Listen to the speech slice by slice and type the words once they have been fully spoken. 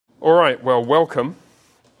All right, well, welcome.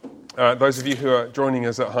 Those of you who are joining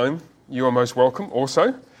us at home, you are most welcome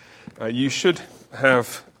also. You should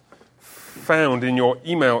have found in your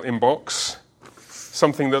email inbox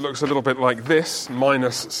something that looks a little bit like this,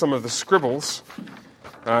 minus some of the scribbles,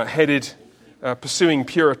 headed Pursuing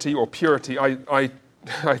Purity or Purity. I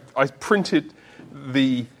printed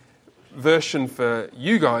the version for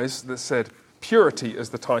you guys that said Purity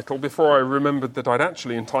as the title before I remembered that I'd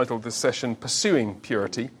actually entitled this session Pursuing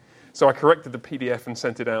Purity. So I corrected the PDF and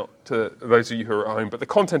sent it out to those of you who are at home. But the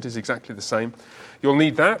content is exactly the same. You'll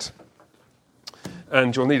need that,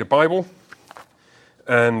 and you'll need a Bible,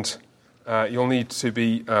 and you'll need to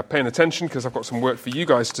be paying attention because I've got some work for you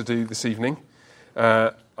guys to do this evening.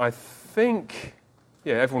 I think,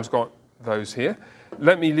 everyone's got those here.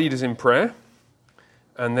 Let me lead us in prayer,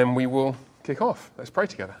 and then we will kick off. Let's pray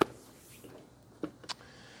together.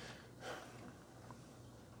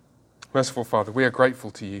 Merciful Father, we are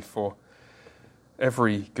grateful to you for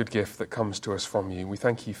every good gift that comes to us from you. We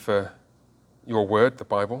thank you for your word, the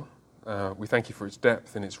Bible. We thank you for its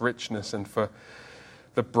depth and its richness and for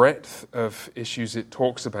the breadth of issues it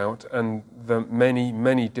talks about and the many,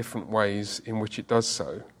 many different ways in which it does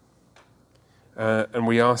so. And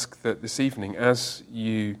we ask that this evening, as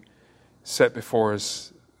you set before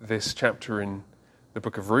us this chapter in the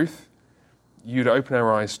book of Ruth, you'd open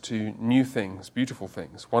our eyes to new things, beautiful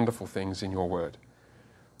things, wonderful things in your word,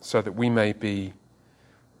 so that we may be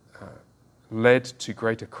led to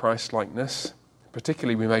greater Christ-likeness,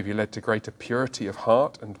 particularly we may be led to greater purity of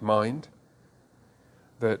heart and mind,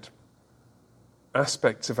 that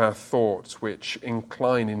aspects of our thoughts which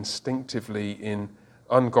incline instinctively in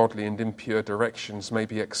ungodly and impure directions may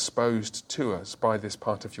be exposed to us by this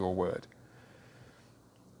part of your word,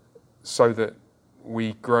 so that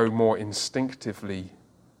we grow more instinctively,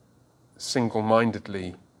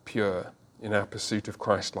 single-mindedly pure in our pursuit of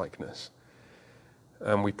Christ-likeness.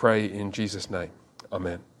 And we pray in Jesus' name.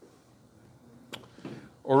 Amen.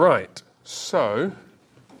 All right, so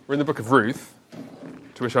we're in the book of Ruth,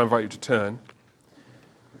 to which I invite you to turn.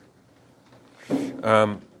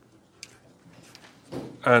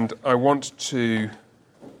 And I want to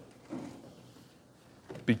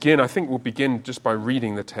begin, I think we'll begin just by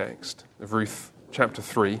reading the text of Ruth chapter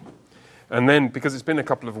 3, and then, because it's been a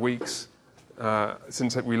couple of weeks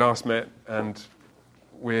since we last met, and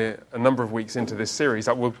we're a number of weeks into this series,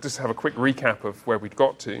 I will just have a quick recap of where we'd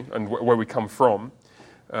got to and where we come from,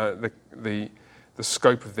 the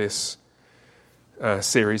scope of this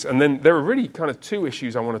series. And then there are really kind of two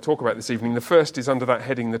issues I want to talk about this evening. The first is under that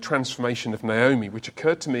heading, the transformation of Naomi, which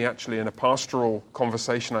occurred to me actually in a pastoral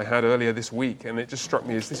conversation I had earlier this week, and it just struck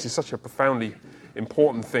me as this is such a profoundly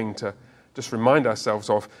important thing to just remind ourselves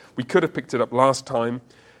of. We could have picked it up last time,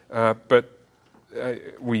 but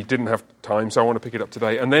we didn't have time, so I want to pick it up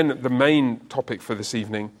today. And then the main topic for this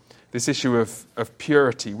evening, this issue of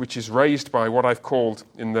purity, which is raised by what I've called,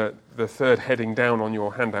 in the third heading down on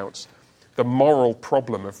your handouts, the moral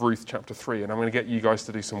problem of Ruth chapter 3. And I'm going to get you guys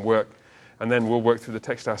to do some work, and then we'll work through the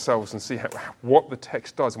text ourselves and see what the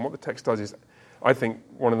text does. And what the text does is, I think,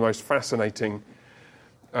 one of the most fascinating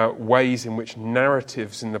ways in which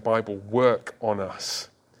narratives in the Bible work on us.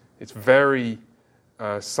 It's very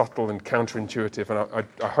subtle and counterintuitive, and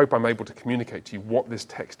I hope I'm able to communicate to you what this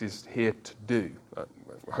text is here to do. I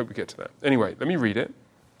hope we get to that. Anyway, let me read it,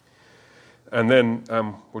 and then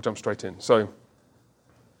we'll jump straight in. So,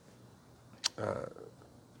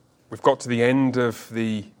 we've got to the end of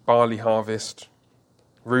the barley harvest.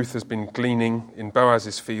 Ruth has been gleaning in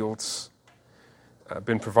Boaz's fields,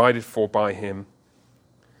 been provided for by him,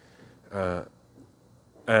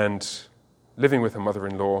 and living with her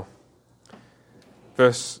mother-in-law.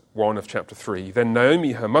 Verse 1 of chapter 3, Then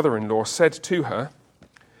Naomi, her mother-in-law, said to her,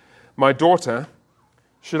 My daughter,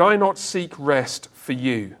 should I not seek rest for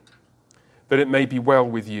you, that it may be well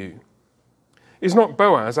with you? Is not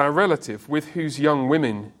Boaz our relative, with whose young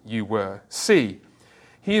women you were? See,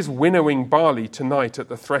 he is winnowing barley tonight at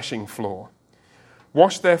the threshing floor.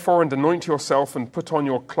 Wash therefore and anoint yourself and put on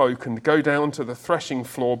your cloak and go down to the threshing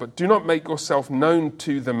floor, but do not make yourself known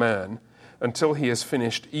to the man until he has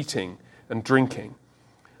finished eating and drinking.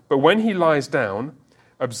 But when he lies down,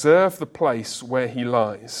 observe the place where he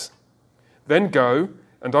lies. Then go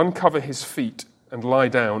and uncover his feet and lie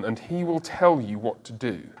down, and he will tell you what to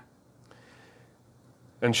do.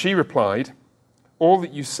 And she replied, All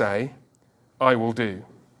that you say, I will do.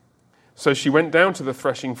 So she went down to the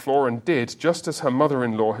threshing floor and did just as her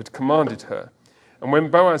mother-in-law had commanded her. And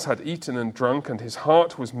when Boaz had eaten and drunk and his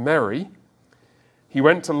heart was merry, he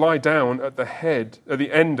went to lie down at the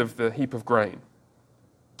end of the heap of grain.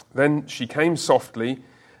 Then she came softly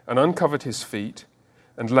and uncovered his feet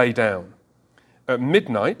and lay down. At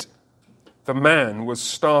midnight, the man was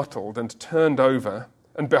startled and turned over,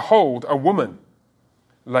 and behold, a woman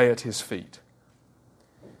lay at his feet.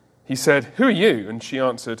 He said, "Who are you?" And she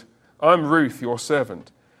answered, "I'm Ruth, your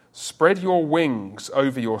servant. Spread your wings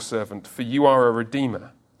over your servant, for you are a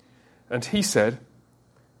redeemer." And he said,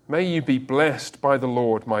 "May you be blessed by the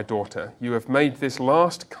Lord, my daughter. You have made this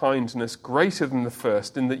last kindness greater than the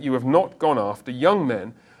first, in that you have not gone after young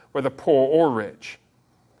men, whether poor or rich.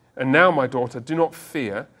 And now, my daughter, do not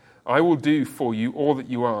fear. I will do for you all that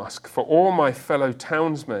you ask, for all my fellow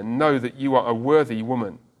townsmen know that you are a worthy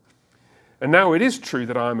woman. And now it is true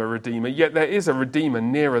that I am a redeemer, yet there is a redeemer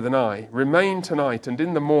nearer than I. Remain tonight, and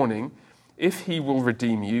in the morning, if he will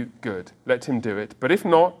redeem you, good, let him do it. But if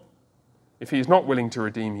not, if he is not willing to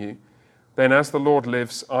redeem you, then as the Lord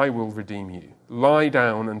lives, I will redeem you. Lie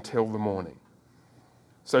down until the morning."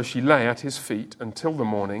 So she lay at his feet until the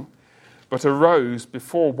morning, but arose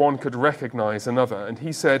before one could recognize another. And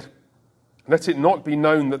he said, "Let it not be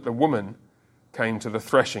known that the woman came to the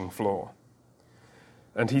threshing floor."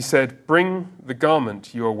 And he said, "Bring the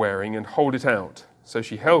garment you are wearing and hold it out." So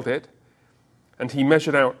she held it, and he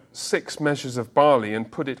measured out 6 measures of barley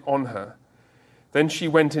and put it on her. Then she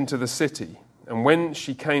went into the city, and when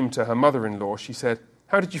she came to her mother-in-law, she said,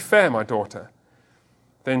 "How did you fare, my daughter?"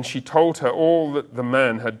 Then she told her all that the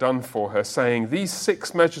man had done for her, saying, "These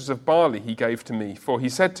 6 measures of barley he gave to me, for he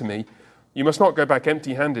said to me, 'You must not go back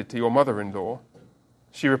empty-handed to your mother-in-law.'"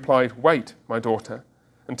 She replied, "Wait, my daughter,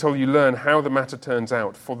 until you learn how the matter turns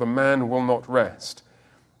out, for the man will not rest,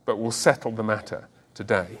 but will settle the matter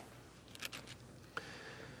today."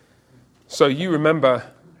 So you remember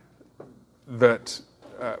that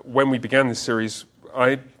when we began this series,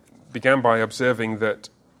 I began by observing that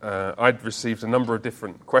I'd received a number of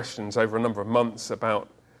different questions over a number of months about,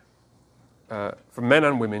 from men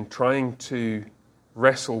and women, trying to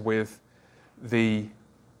wrestle with the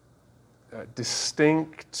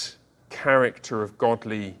distinct character of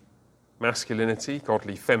godly masculinity,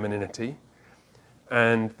 godly femininity,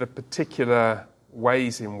 and the particular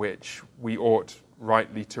ways in which we ought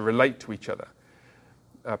rightly to relate to each other.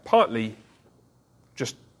 Partly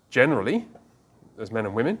just generally, as men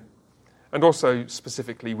and women, and also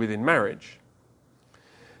specifically within marriage.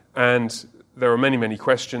 And there are many, many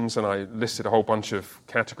questions, and I listed a whole bunch of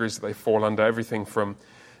categories that they fall under, everything from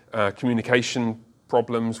communication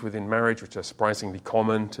problems within marriage, which are surprisingly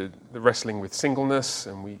common, to the wrestling with singleness,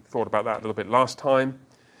 and we thought about that a little bit last time.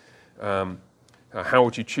 How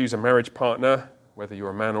would you choose a marriage partner, whether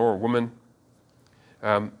you're a man or a woman?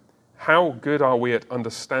 How good are we at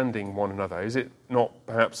understanding one another? Is it not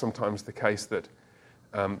perhaps sometimes the case that,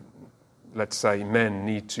 let's say, men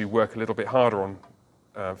need to work a little bit harder on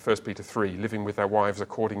 1 Peter 3, living with their wives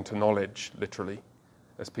according to knowledge, literally,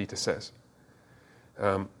 as Peter says?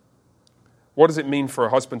 What does it mean for a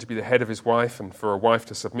husband to be the head of his wife and for a wife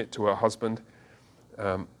to submit to her husband?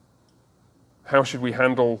 How should we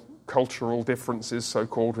handle cultural differences,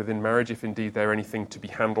 so-called, within marriage, if indeed they're anything to be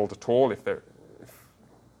handled at all?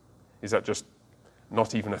 Is that just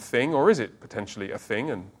not even a thing, or is it potentially a thing,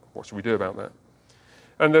 and what should we do about that?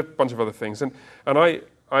 And a bunch of other things. And I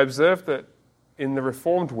observed that in the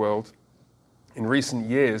Reformed world, in recent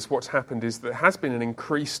years, what's happened is there has been an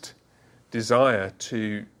increased desire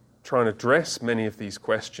to try and address many of these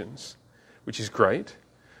questions, which is great.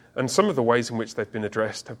 And some of the ways in which they've been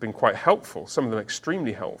addressed have been quite helpful, some of them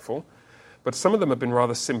extremely helpful, but some of them have been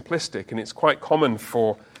rather simplistic, and it's quite common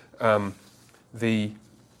for the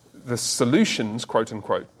solutions, quote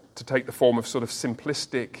unquote, to take the form of sort of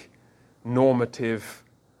simplistic, normative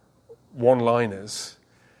one-liners.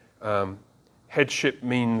 Headship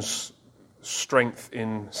means strength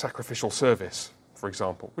in sacrificial service, for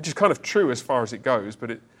example, which is kind of true as far as it goes,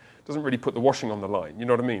 but it doesn't really put the washing on the line. You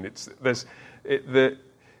know what I mean?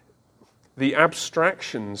 The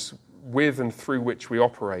abstractions with and through which we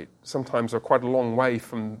operate sometimes are quite a long way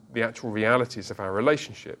from the actual realities of our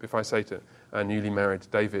relationship. If I say to a newly married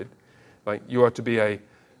David, like, you are to be a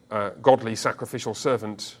godly sacrificial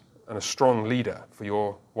servant and a strong leader for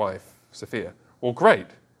your wife, Sophia. Well, great.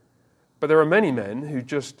 But there are many men who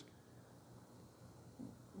just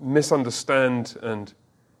misunderstand and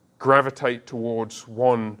gravitate towards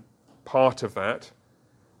one part of that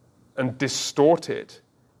and distort it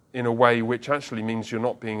in a way which actually means you're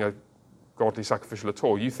not being a godly sacrificial at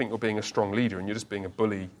all. You think you're being a strong leader and you're just being a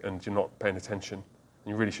bully and you're not paying attention.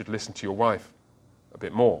 You really should listen to your wife a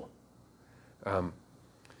bit more.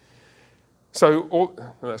 So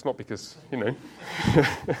that's not because,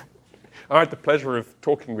 I had the pleasure of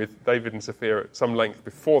talking with David and Sophia at some length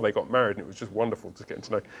before they got married, and it was just wonderful to get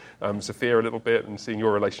to know Sophia a little bit and seeing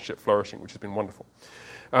your relationship flourishing, which has been wonderful.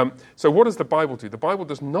 So what does the Bible do? The Bible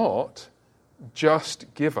does not just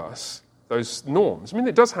give us those norms. I mean,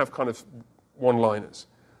 it does have kind of one-liners.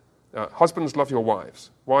 Husbands, love your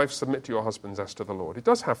wives. Wives, submit to your husbands as to the Lord. It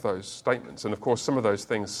does have those statements, and of course some of those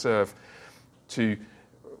things serve to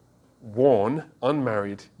warn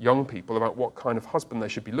unmarried young people about what kind of husband they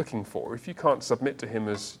should be looking for. If you can't submit to him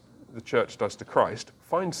as the church does to Christ,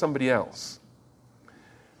 find somebody else.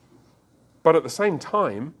 But at the same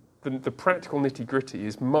time, the practical nitty-gritty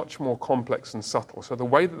is much more complex and subtle. So the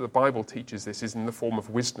way that the Bible teaches this is in the form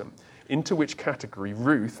of wisdom, into which category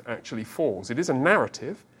Ruth actually falls. It is a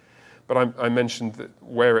narrative, but I mentioned that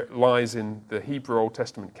where it lies in the Hebrew Old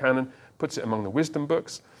Testament canon, puts it among the wisdom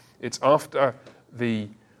books. It's after the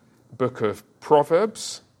book of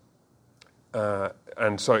Proverbs,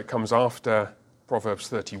 and so it comes after Proverbs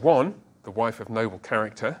 31, the wife of noble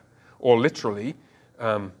character, or literally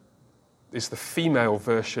is the female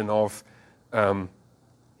version of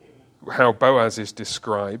how Boaz is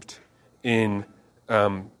described in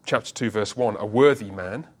chapter 2, verse 1, a worthy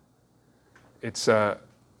man. It's a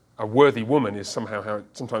worthy woman is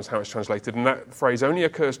sometimes how it's translated, and that phrase only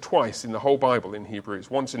occurs twice in the whole Bible in Hebrew.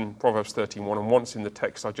 It's once in Proverbs 31 and once in the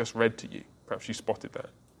text I just read to you. Perhaps you spotted that.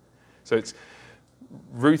 So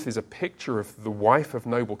Ruth is a picture of the wife of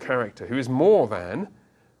noble character who is more than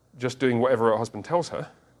just doing whatever her husband tells her,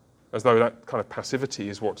 as though that kind of passivity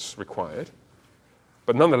is what's required.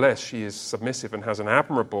 But nonetheless, she is submissive and has an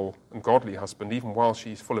admirable and godly husband, even while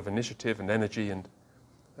she's full of initiative and energy and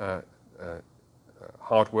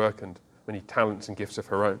hard work and many talents and gifts of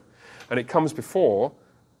her own. And it comes before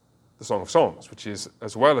the Song of Songs, which is,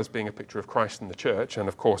 as well as being a picture of Christ and the church, and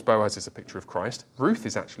of course Boaz is a picture of Christ, Ruth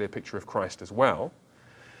is actually a picture of Christ as well.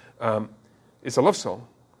 It's a love song.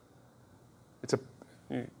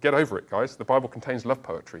 Get over it, guys. The Bible contains love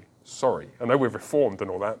poetry. Sorry. I know we're reformed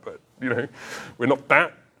and all that, but, we're not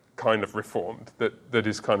that kind of reformed that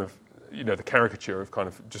is kind of, the caricature of kind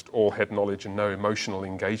of just all head knowledge and no emotional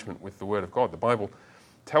engagement with the Word of God. The Bible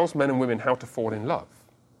tells men and women how to fall in love.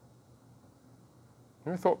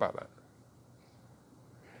 You ever thought about that?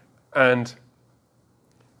 And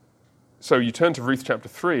so you turn to Ruth chapter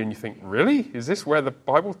 3 and you think, really? Is this where the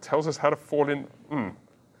Bible tells us how to fall in?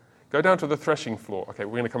 Go down to the threshing floor. Okay,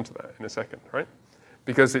 we're going to come to that in a second, right?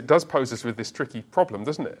 Because it does pose us with this tricky problem,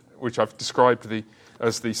 doesn't it? Which I've described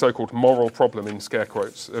as the so-called moral problem in scare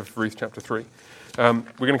quotes of Ruth chapter 3. We're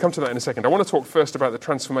going to come to that in a second. I want to talk first about the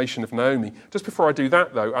transformation of Naomi. Just before I do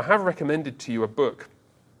that, though, I have recommended to you a book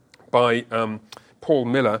by Paul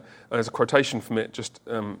Miller, and there's a quotation from it,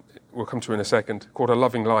 we'll come to in a second, called A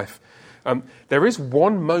Loving Life. There is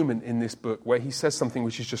one moment in this book where he says something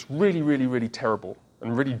which is just really, really, really terrible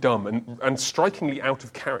and really dumb and strikingly out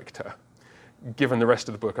of character, given the rest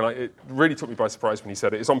of the book. And it really took me by surprise when he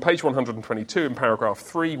said it. It's on page 122 in paragraph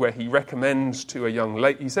 3, where he recommends to a young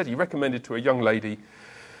lady, he said he recommended to a young lady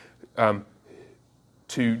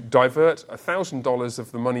to divert $1,000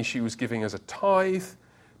 of the money she was giving as a tithe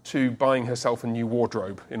to buying herself a new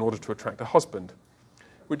wardrobe in order to attract a husband,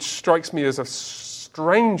 which strikes me as a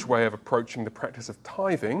strange way of approaching the practice of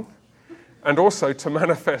tithing, and also to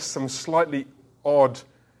manifest some slightly odd...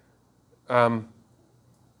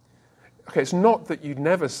 it's not that you'd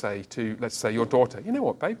never say to, let's say, your daughter, you know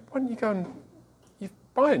what, babe, why don't you go and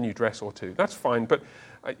buy a new dress or two? That's fine, but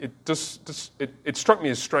it struck me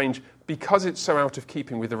as strange because it's so out of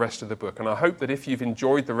keeping with the rest of the book. And I hope that if you've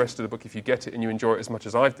enjoyed the rest of the book, if you get it and you enjoy it as much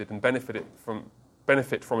as I did and benefit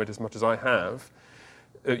from it as much as I have,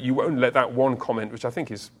 you won't let that one comment, which I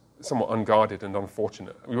think is somewhat unguarded and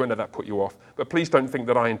unfortunate, we won't let that put you off. But please don't think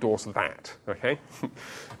that I endorse that, okay?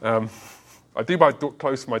 I do buy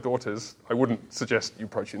clothes for my daughters. I wouldn't suggest you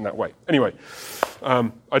approach it in that way. Anyway,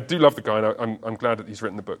 I do love the guy, and I'm glad that he's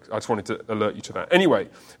written the book. I just wanted to alert you to that. Anyway,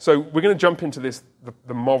 so we're going to jump into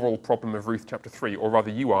the moral problem of Ruth chapter 3, or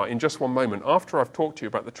rather you are, in just one moment, after I've talked to you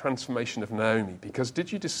about the transformation of Naomi. Because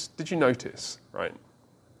did you notice, right,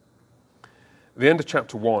 at the end of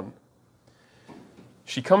chapter 1,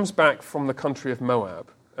 she comes back from the country of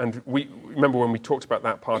Moab, and we remember when we talked about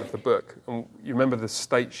that part of the book, and you remember the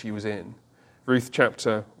state she was in. Ruth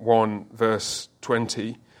chapter 1, verse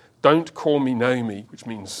 20, don't call me Naomi, which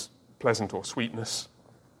means pleasant or sweetness.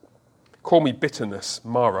 Call me bitterness,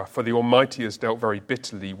 Mara, for the Almighty has dealt very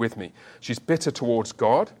bitterly with me. She's bitter towards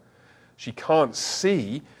God. She can't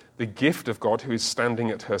see the gift of God who is standing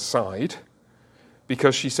at her side,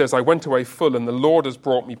 because she says, I went away full and the Lord has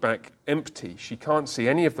brought me back empty. She can't see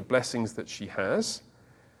any of the blessings that she has.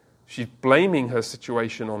 She's blaming her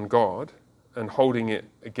situation on God and holding it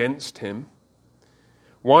against him.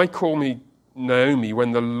 Why call me Naomi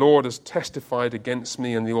when the Lord has testified against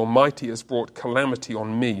me and the Almighty has brought calamity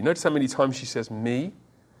on me? Notice how many times she says me.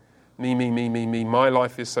 Me, me, me, me, me. My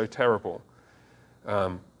life is so terrible.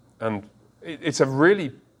 And it's a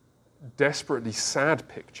really desperately sad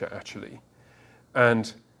picture, actually.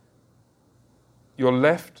 And you're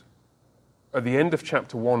left at the end of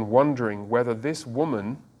chapter 1 wondering whether this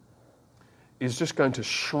woman is just going to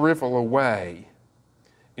shrivel away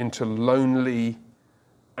into lonely,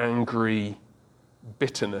 angry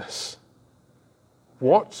bitterness.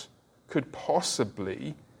 What could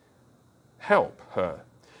possibly help her?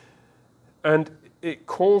 And it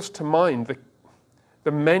calls to mind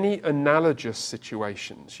the many analogous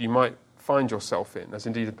situations you might find yourself in, as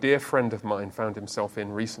indeed a dear friend of mine found himself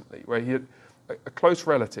in recently, where he had a close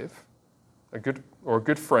relative, a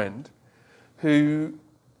good friend, who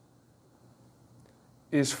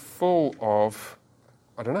is full of,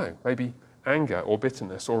 I don't know, maybe anger or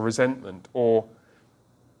bitterness or resentment, or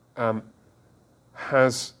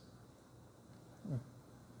has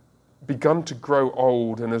begun to grow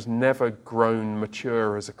old and has never grown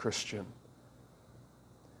mature as a Christian,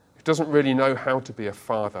 who doesn't really know how to be a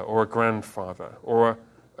father or a grandfather or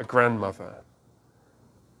a grandmother,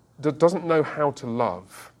 doesn't know how to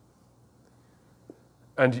love.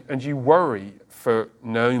 And you worry for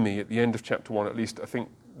Naomi at the end of chapter 1, at least I think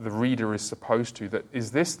the reader is supposed to, that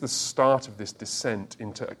is this the start of this descent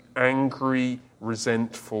into angry,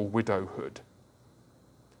 resentful widowhood?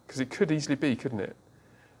 Because it could easily be, couldn't it?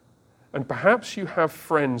 And perhaps you have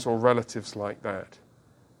friends or relatives like that.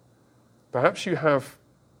 Perhaps you have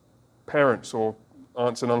parents or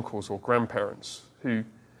aunts and uncles or grandparents who,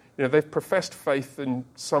 they've professed faith in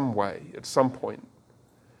some way at some point,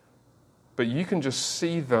 but you can just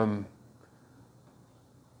see them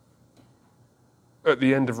at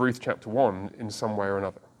the end of Ruth chapter 1 in some way or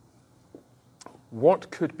another. What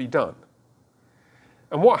could be done?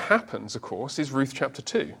 And what happens, of course, is Ruth chapter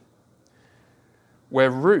 2, where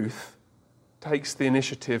Ruth takes the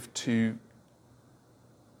initiative to,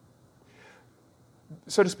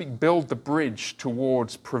 so to speak, build the bridge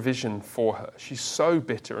towards provision for her. She's so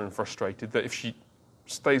bitter and frustrated that if she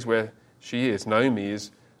stays where she is, Naomi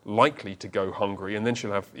is likely to go hungry, and then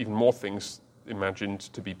she'll have even more things imagined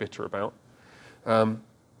to be bitter about.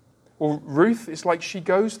 Ruth is like she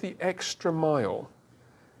goes the extra mile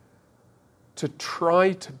to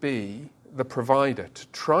try to be the provider, to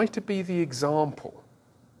try to be the example.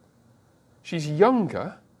 She's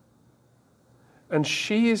younger, and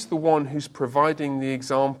she is the one who's providing the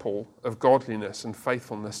example of godliness and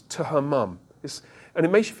faithfulness to her mum. And it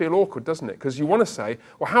makes you feel awkward, doesn't it? Because you want to say,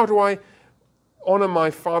 well, how do I honour my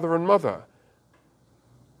father and mother?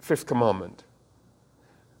 Fifth commandment.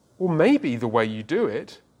 Well, maybe the way you do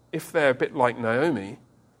it, if they're a bit like Naomi,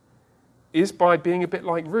 is by being a bit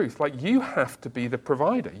like Ruth. Like, you have to be the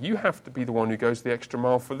provider. You have to be the one who goes the extra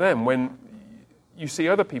mile for them. When you see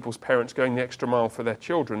other people's parents going the extra mile for their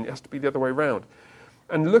children, it has to be the other way around.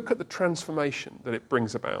 And look at the transformation that it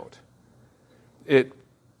brings about. It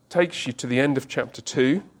takes you to the end of chapter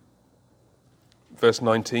 2, verse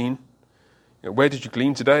 19. Where did you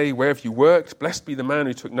glean today? Where have you worked? Blessed be the man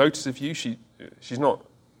who took notice of you. She's not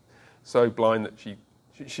so blind that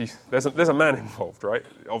there's a man involved, right?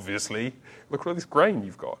 Obviously. Look at all this grain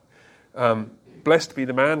you've got. Blessed be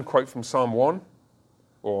the man, quote from Psalm 1,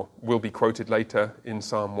 or will be quoted later in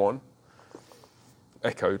Psalm 1,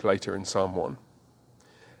 echoed later in Psalm 1.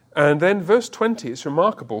 And then verse 20, it's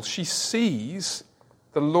remarkable. She sees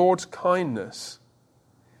the Lord's kindness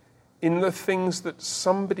in the things that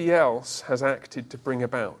somebody else has acted to bring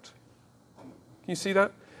about. Can you see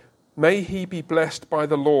that? May he be blessed by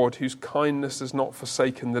the Lord, whose kindness has not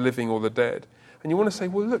forsaken the living or the dead. And you want to say,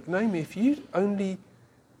 well, look, Naomi, if you only...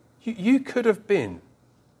 You could have been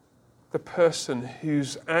the person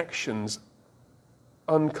whose actions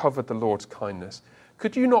uncovered the Lord's kindness.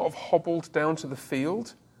 Could you not have hobbled down to the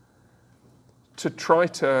field to try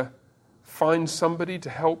to find somebody to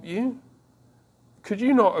help you? Could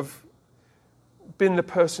you not have been the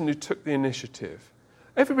person who took the initiative?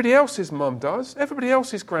 Everybody else's mum does. Everybody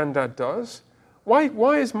else's granddad does.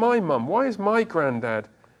 Why is my mum, why is my granddad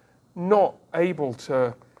not able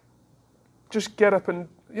to just get up and...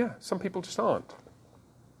 Yeah, some people just aren't.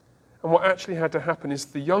 And what actually had to happen is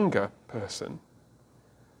the younger person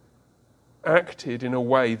acted in a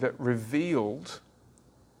way that revealed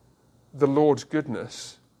the Lord's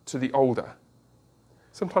goodness to the older.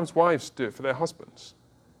 Sometimes wives do it for their husbands.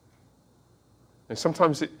 And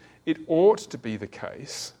sometimes it ought to be the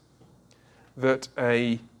case that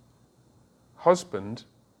a husband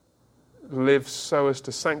lives so as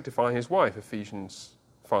to sanctify his wife, Ephesians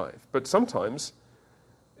 5. But sometimes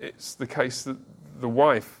it's the case that the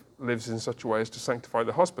wife lives in such a way as to sanctify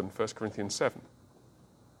the husband, 1 Corinthians 7.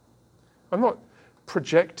 I'm not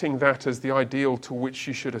projecting that as the ideal to which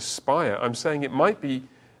you should aspire. I'm saying it might be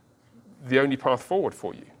the only path forward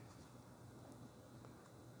for you.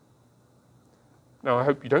 Now, I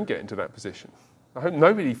hope you don't get into that position. I hope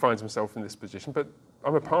nobody finds himself in this position, but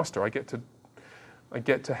I'm a pastor. I get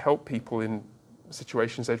to help people in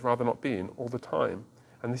situations they'd rather not be in all the time.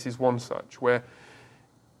 And this is one such, where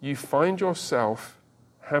you find yourself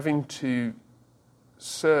having to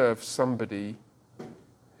serve somebody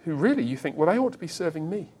who really you think, well, they ought to be serving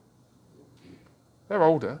me. They're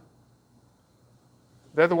older.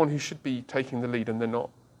 They're the one who should be taking the lead, and they're not.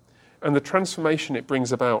 And the transformation it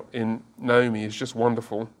brings about in Naomi is just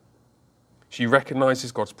wonderful. She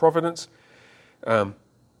recognizes God's providence.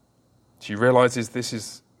 She realizes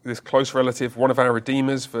this close relative, one of our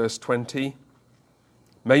redeemers, verse 20.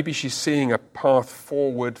 Maybe she's seeing a path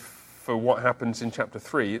forward for what happens in chapter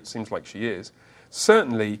 3. It seems like she is.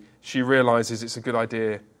 Certainly, she realizes it's a good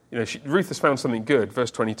idea. Ruth has found something good.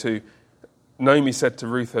 Verse 22, Naomi said to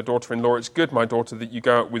Ruth, her daughter-in-law, "It's good, my daughter, that you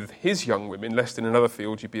go out with his young women, lest in another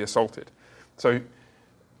field you be assaulted." So,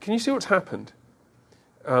 can you see what's happened?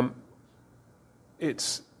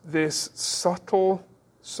 It's this subtle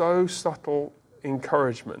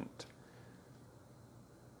encouragement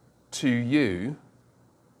to you,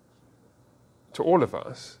 to all of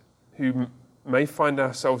us, who may find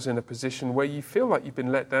ourselves in a position where you feel like you've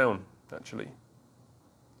been let down, actually,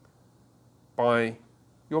 by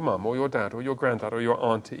your mum or your dad or your granddad or your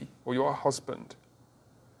auntie or your husband.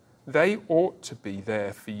 They ought to be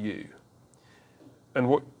there for you. And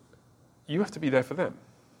what you have to be there for them.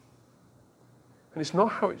 And it's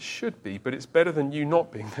not how it should be, but it's better than you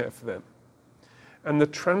not being there for them. And the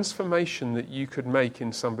transformation that you could make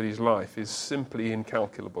in somebody's life is simply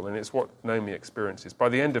incalculable, and it's what Naomi experiences. By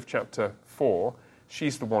the end of chapter 4,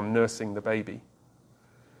 she's the one nursing the baby.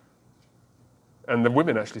 And the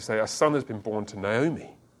women actually say, "A son has been born to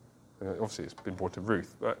Naomi." Obviously, it's been born to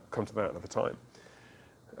Ruth. We'll come to that another time.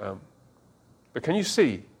 But can you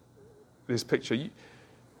see this picture?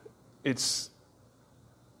 It's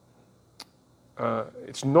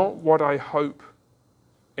not what I hope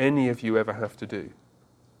any of you ever have to do.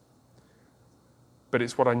 But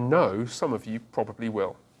it's what I know some of you probably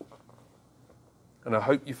will. And I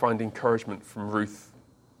hope you find encouragement from Ruth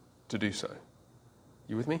to do so.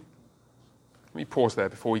 You with me? Let me pause there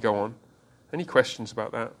before we go on. Any questions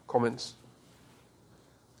about that? Comments?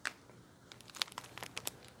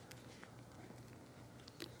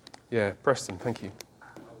 Yeah, Preston, thank you.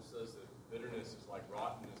 The Bible says that bitterness is like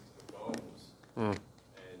rottenness to the bones. And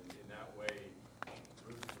in that way,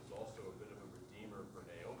 Ruth was also a bit of a redeemer for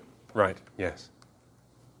Naomi. Right, yes.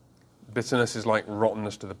 Bitterness is like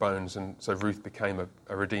rottenness to the bones, and so Ruth became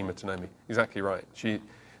a redeemer to Naomi. Exactly right.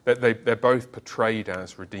 They're both portrayed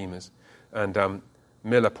as redeemers. And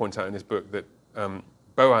Miller points out in his book that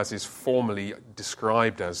Boaz is formally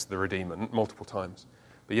described as the redeemer multiple times.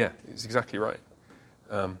 But yeah, it's exactly right.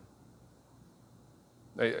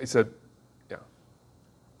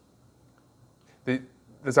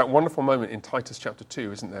 There's that wonderful moment in Titus chapter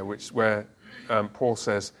 2, isn't there, where Paul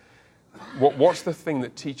says, what's the thing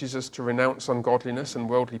that teaches us to renounce ungodliness and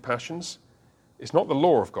worldly passions? It's not the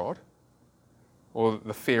law of God, or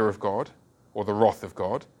the fear of God, or the wrath of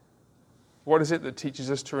God. What is it that teaches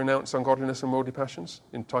us to renounce ungodliness and worldly passions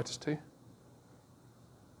in Titus 2?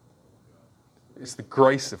 It's the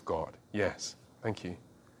grace of God. Yes, thank you.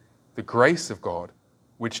 The grace of God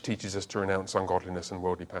which teaches us to renounce ungodliness and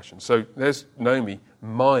worldly passions. So there's Naomi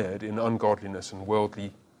mired in ungodliness and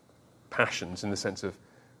worldly passions in the sense of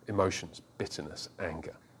emotions, bitterness,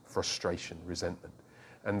 anger, frustration, resentment.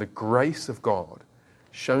 And the grace of God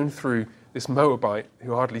shown through this Moabite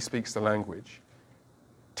who hardly speaks the language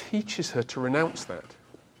teaches her to renounce that.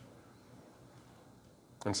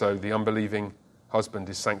 And so the unbelieving husband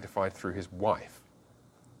is sanctified through his wife.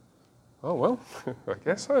 Oh, well, I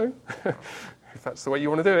guess so. If that's the way you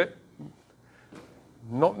want to do it.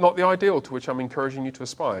 Not the ideal to which I'm encouraging you to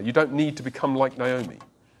aspire. You don't need to become like Naomi.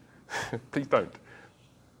 Please don't.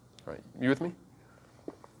 Right, you with me?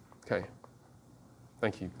 Okay.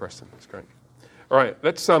 Thank you, Preston. That's great. All right,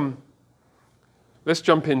 let's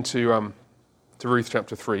jump into to Ruth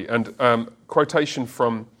chapter 3. And quotation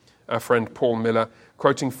from our friend Paul Miller,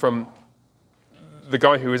 quoting from the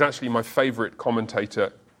guy who is actually my favorite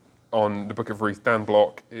commentator on the book of Ruth. Dan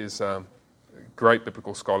Block is a great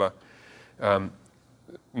biblical scholar.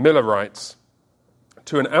 Miller writes,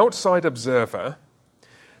 "To an outside observer,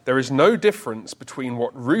 There is no difference between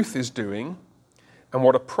what Ruth is doing and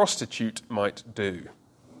what a prostitute might do.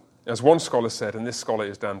 As one scholar said, and this scholar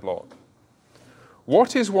is Dan Block,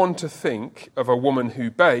 what is one to think of a woman who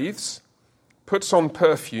bathes, puts on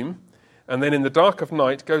perfume, and then in the dark of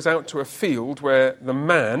night goes out to a field where the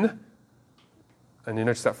man, and you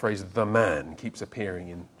notice that phrase, the man, keeps appearing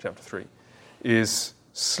in chapter 3, is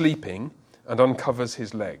sleeping and uncovers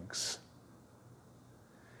his legs.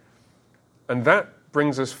 And that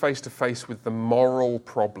brings us face to face with the moral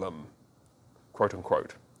problem, quote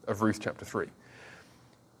unquote, of Ruth chapter 3.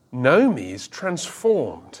 Naomi is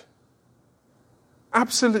transformed,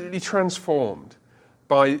 absolutely transformed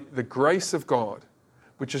by the grace of God,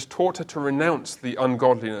 which has taught her to renounce the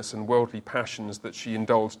ungodliness and worldly passions that she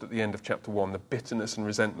indulged at the end of chapter 1, the bitterness and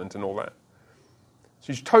resentment and all that.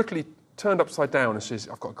 She's totally turned upside down and says,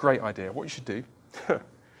 I've got a great idea. What you should do,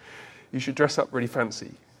 you should dress up really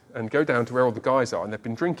fancy and go down to where all the guys are and they've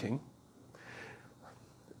been drinking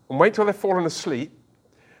and wait till they've fallen asleep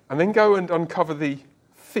and then go and uncover the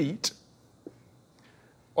feet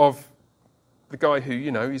of the guy who,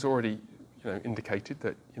 he's already, indicated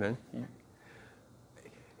that,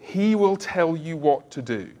 he will tell you what to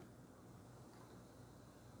do.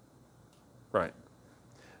 Right.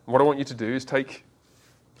 And what I want you to do is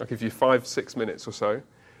I'll give you 5-6 minutes or so.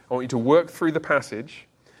 I want you to work through the passage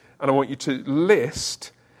and I want you to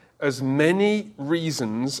list as many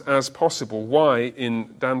reasons as possible why,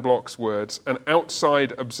 in Dan Block's words,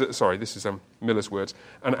 this is Miller's words,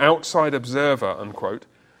 an outside observer, unquote,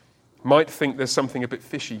 might think there's something a bit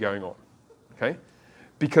fishy going on. Okay?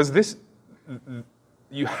 Because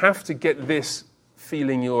you have to get this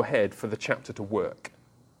feeling in your head for the chapter to work.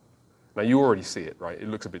 Now, you already see it, right? It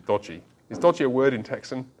looks a bit dodgy. Is dodgy a word in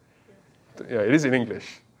Texan? Yeah, it is in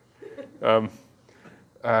English.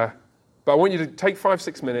 But I want you to take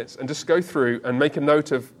 5-6 minutes and just go through and make a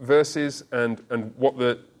note of verses and what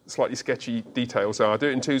the slightly sketchy details are. Do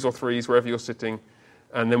it in 2s or 3s, wherever you're sitting,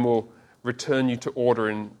 and then we'll return you to order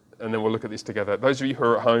and then we'll look at this together. Those of you who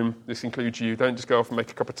are at home, this includes you. Don't just go off and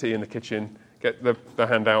make a cup of tea in the kitchen. Get the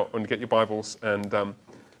handout and get your Bibles and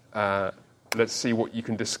let's see what you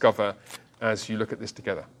can discover as you look at this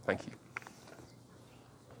together. Thank you.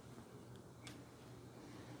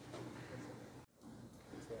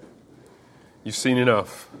 You've seen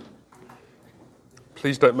enough.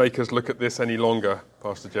 Please don't make us look at this any longer,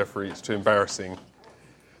 Pastor Jeffrey. It's too embarrassing.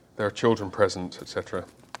 There are children present, etc.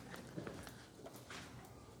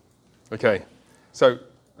 Okay, so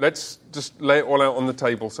let's just lay it all out on the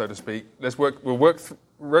table, so to speak. We'll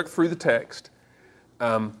work through the text,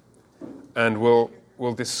 and we'll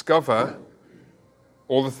discover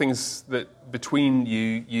all the things that between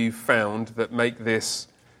you found that make this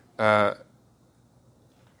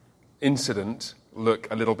incident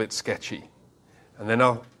look a little bit sketchy. And then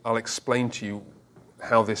I'll explain to you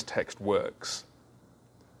how this text works.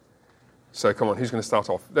 So come on, who's going to start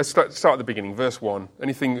off? Let's start at the beginning, verse 1.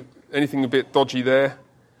 Anything a bit dodgy there?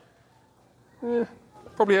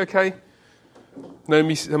 Probably okay.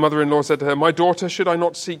 Naomi, her mother-in-law, said to her, "My daughter, should I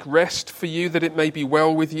not seek rest for you, that it may be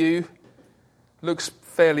well with you?" Looks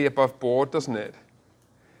fairly above board, doesn't it?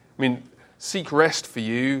 I mean, seek rest for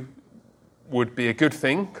you would be a good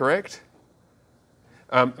thing, correct?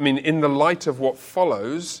 In the light of what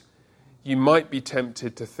follows, you might be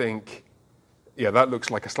tempted to think, yeah, that looks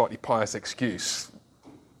like a slightly pious excuse.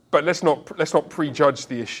 But let's not prejudge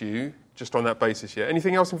the issue just on that basis yet.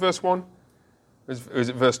 Anything else in verse 1? Or is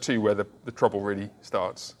it verse 2 where the trouble really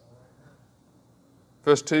starts?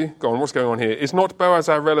 Verse 2, go on, what's going on here? "Is not Boaz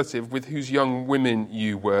our relative with whose young women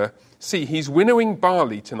you were? See, he's winnowing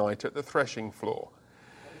barley tonight at the threshing floor."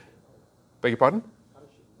 Beg your pardon? How does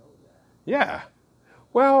she know that? Yeah.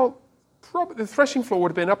 Well, probably the threshing floor would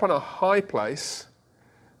have been up on a high place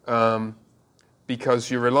because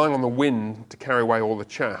you're relying on the wind to carry away all the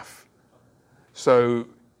chaff. So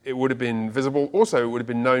it would have been visible. Also, it would have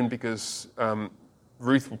been known because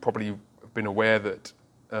Ruth would probably have been aware that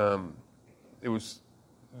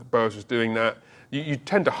Boaz was doing that. You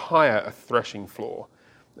tend to hire a threshing floor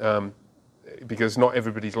because not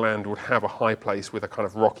everybody's land would have a high place with a kind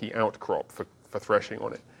of rocky outcrop for threshing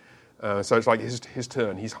on it. So it's like his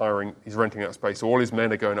turn. He's renting out space. So all his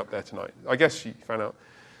men are going up there tonight. I guess she found out.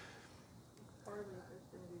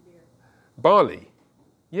 Barley.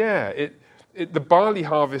 Yeah, the barley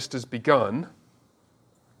harvest has begun.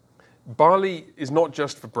 Barley is not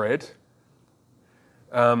just for bread.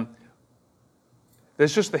 There's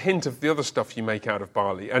just the hint of the other stuff you make out of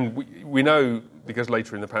barley. And we know, because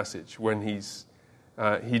later in the passage, when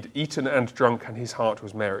he'd eaten and drunk and his heart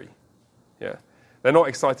was merry. Yeah. They're not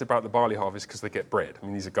excited about the barley harvest because they get bread. I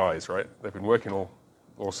mean, these are guys, right? They've been working all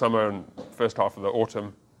or summer and first half of the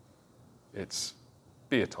autumn, it's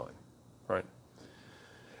beer time, right?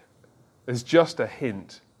 There's just a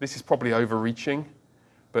hint. This is probably overreaching,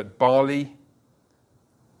 but barley,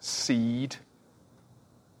 seed,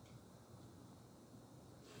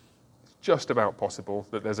 it's just about possible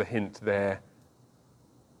that there's a hint there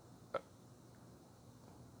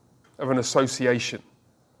of an association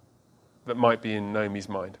that might be in Naomi's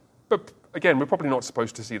mind. But again, we're probably not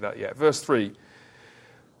supposed to see that yet. Verse 3,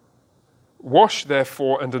 wash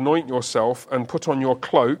therefore and anoint yourself and put on your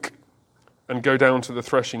cloak and go down to the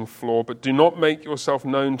threshing floor, but do not make yourself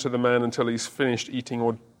known to the man until he's finished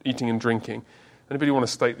eating and drinking. Anybody want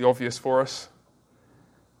to state the obvious for us?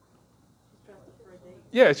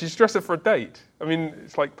 Yeah, she's dressed up for a date. I mean,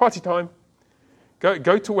 it's like party time.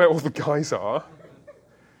 Go to where all the guys are.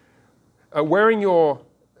 Wearing your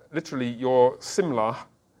simlah,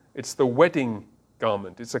 it's the wedding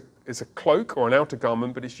garment. It's a cloak or an outer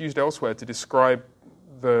garment, but it's used elsewhere to describe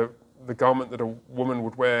the garment that a woman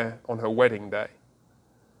would wear on her wedding day.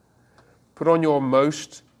 Put on your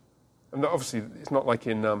most, and obviously it's not like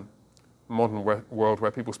in modern world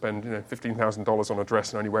where people spend $15,000 on a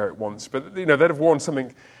dress and only wear it once, but they'd have worn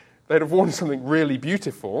something really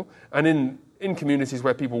beautiful, and in communities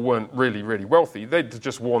where people weren't really, really wealthy, they'd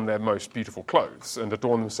just worn their most beautiful clothes and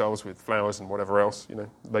adorn themselves with flowers and whatever else,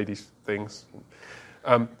 ladies' things.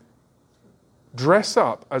 Dress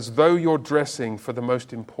up as though you're dressing for the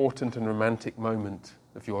most important and romantic moment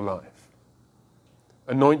of your life.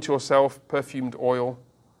 Anoint yourself, perfumed oil.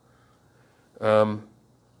 Do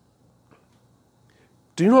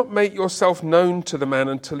not make yourself known to the man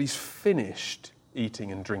until he's finished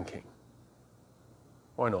eating and drinking.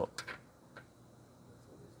 Why not?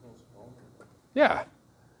 Yeah.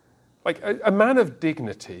 Like a man of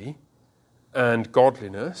dignity and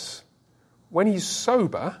godliness, when he's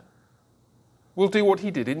sober, will do what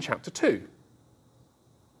he did in chapter 2.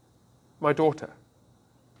 My daughter.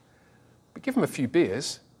 But give him a few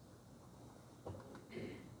beers,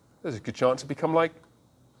 there's a good chance to become like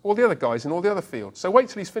all the other guys in all the other fields. So wait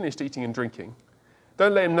till he's finished eating and drinking.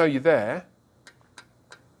 Don't let him know you're there.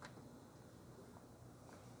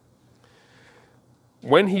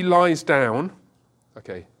 When he lies down,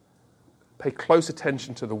 okay, pay close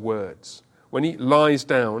attention to the words. When he lies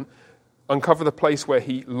down, uncover the place where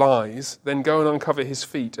he lies, then go and uncover his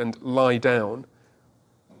feet and lie down.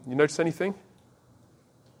 You notice anything?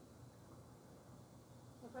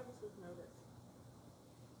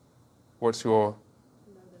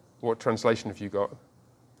 What translation have you got?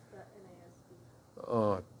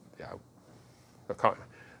 Oh, yeah.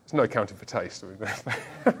 There's no accounting for taste.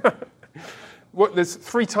 There's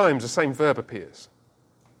 3 times the same verb appears.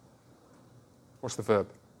 What's the verb?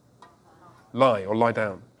 Lie or lie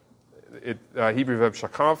down. Hebrew verb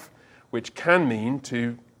shakav, which can mean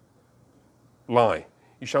to lie.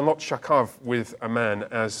 You shall not shakav with a man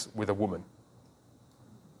as with a woman.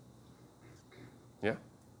 Yeah?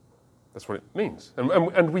 That's what it means.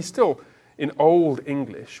 And we still, in Old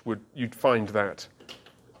English, you'd find that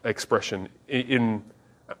expression in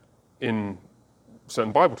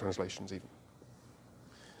certain Bible translations even.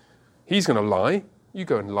 He's going to lie. You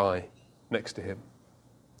go and lie next to him.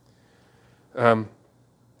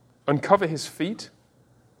 Uncover his feet.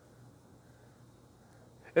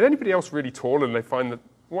 Is anybody else really tall and they find that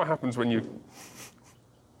what happens when your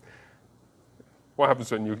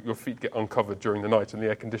feet get uncovered during the night and the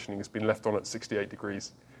air conditioning has been left on at 68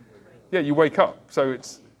 degrees? Yeah, you wake up. So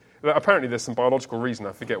apparently there's some biological reason.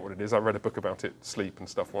 I forget what it is. I read a book about it, sleep and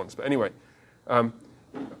stuff once. But anyway, I've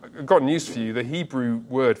got news for you. The Hebrew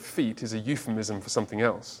word feet is a euphemism for something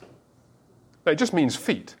else. No, it just means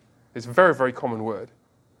feet. It's a very, very common word.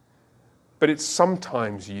 But it's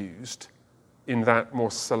sometimes used in that more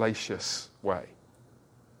salacious way.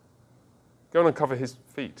 Go and uncover his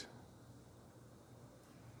feet.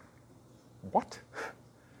 What?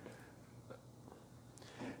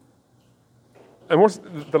 And what's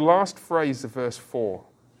the last phrase of verse 4?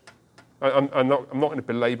 I'm not going to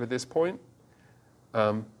belabor this point,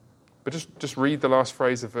 but just read the last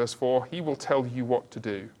phrase of verse 4. He will tell you what to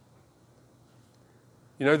do.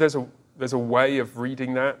 There's a way of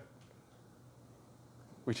reading that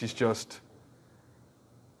which is just,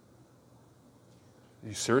 are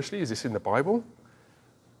you seriously? Is this in the Bible?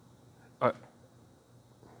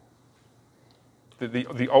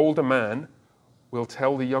 The older man will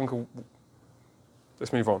tell the younger.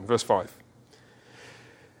 Let's move on. Verse 5.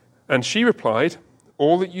 And she replied,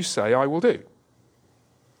 all that you say I will do.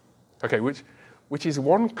 Okay, which is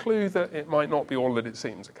one clue that it might not be all that it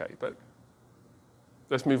seems, okay, but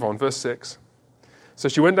let's move on. Verse 6. So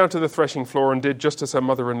she went down to the threshing floor and did just as her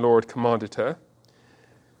mother-in-law had commanded her.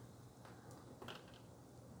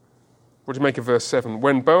 What do you make of verse 7?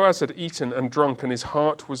 When Boaz had eaten and drunk and his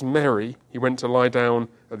heart was merry, he went to lie down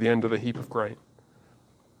at the end of the heap of grain.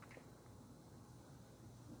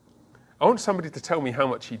 I want somebody to tell me how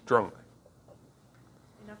much he'd drunk.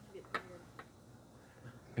 Enough to get tired.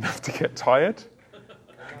 Enough to get tired?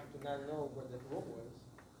 Enough to not know what the room was.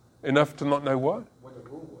 Enough to not know what? What the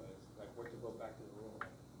room was, like where to go back to the room.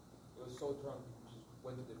 He was so drunk, he just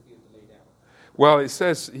went to the field to lay down. Well, it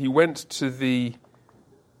says he went to the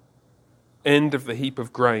end of the heap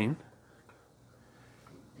of grain.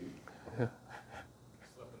 Yeah.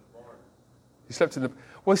 He slept in the...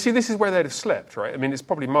 Well, see, this is where they'd have slept, right? I mean, it's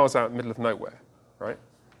probably miles out in the middle of nowhere, right?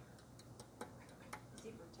 Is he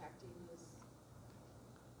protecting his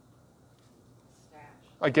stash?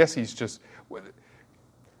 I guess he's just...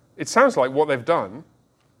 It sounds like what they've done...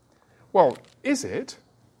 Well, is it?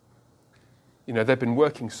 You know, they've been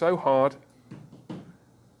working so hard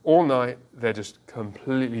all night, they're just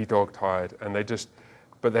completely dog-tired, and they just...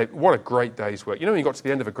 But what a great day's work. You know when you got to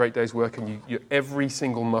the end of a great day's work and every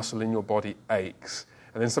single muscle in your body aches,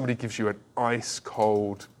 and then somebody gives you an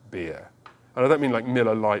ice-cold beer. And I don't mean like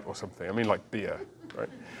Miller Lite or something. I mean like beer, right?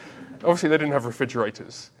 Obviously, they didn't have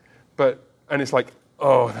refrigerators. And it's like,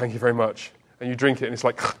 oh, thank you very much. And you drink it, and it's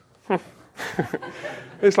like...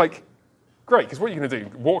 It's like, great, because what are you going to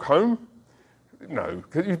do? Walk home? No,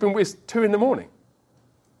 because you've been with 2 a.m.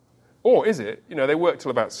 Or is it, you know, they work till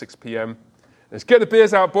about 6 p.m. Let's get the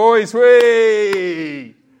beers out, boys,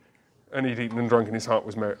 whee! And he'd eaten and drunk and his heart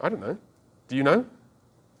was merry. I don't know. Do you know?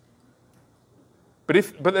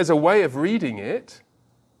 But there's a way of reading it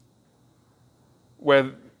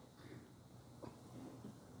where...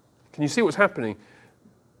 Can you see what's happening?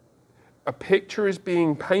 A picture is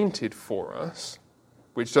being painted for us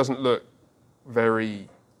which doesn't look very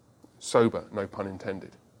sober, no pun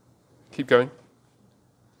intended. Keep going.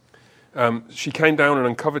 She came down and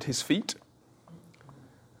uncovered his feet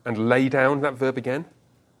and lay down, that verb again.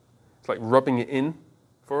 It's like rubbing it in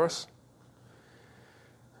for us.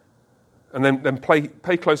 And then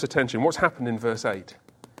pay close attention. What's happened in verse 8?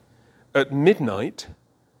 At midnight,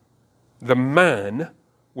 the man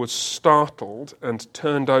was startled and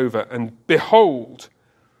turned over, and behold,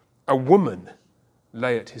 a woman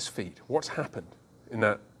lay at his feet. What's happened in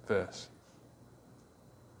that verse?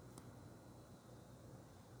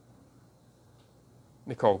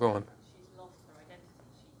 Nicole, go on. She's lost her identity.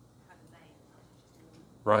 She had a name.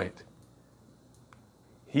 Right.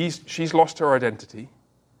 She's lost her identity.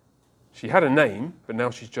 She had a name, but now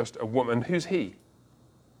she's just a woman. Who's he?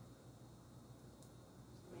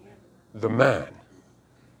 The man.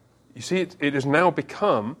 You see, it has now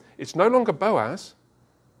become, it's no longer Boaz.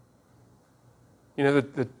 You know,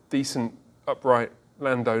 the decent, upright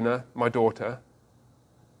landowner, my daughter,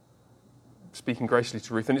 speaking graciously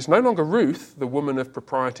to Ruth. And it's no longer Ruth, the woman of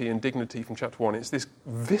propriety and dignity from chapter 1. It's this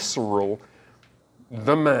visceral,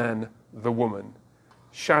 the man, the woman,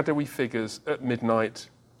 shadowy figures at midnight,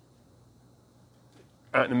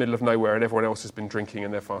 out in the middle of nowhere, and everyone else has been drinking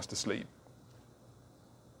and they're fast asleep.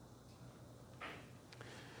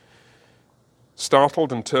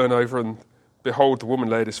 Startled and turned over, and behold, the woman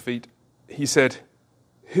lay at his feet. He said,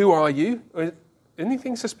 "Who are you?"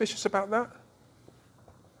 Anything suspicious about that?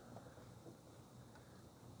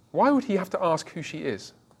 Why would he have to ask who she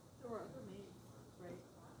is? There were other maids,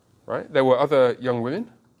 Right? There were other young women.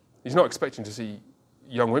 He's not expecting to see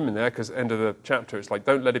young women there, because at the end of the chapter it's like,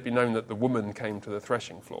 don't let it be known that the woman came to the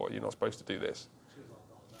threshing floor. You're not supposed to do this.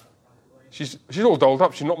 She's all dolled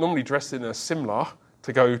up. She's not normally dressed in a simla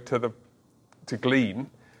to go to glean.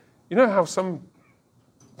 You know how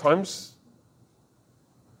sometimes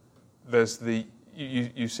there's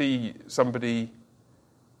you see somebody,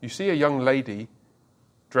 you see a young lady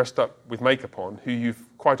dressed up with makeup on who you've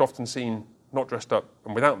quite often seen not dressed up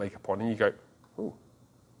and without makeup on, and you go, oh,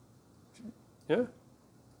 yeah?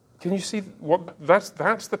 Can you see what that's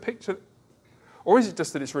the picture? Or is it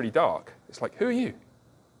just that it's really dark? It's like, who are you?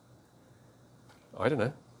 I don't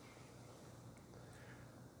know.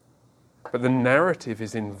 But the narrative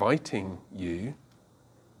is inviting you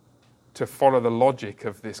to follow the logic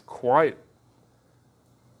of this quite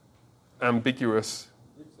ambiguous...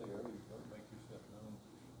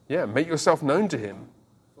 Yeah, make yourself known to him.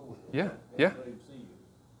 Yeah.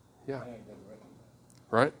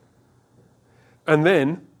 Right? And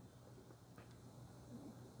then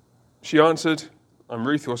she answered, "I'm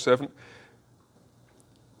Ruth, your servant.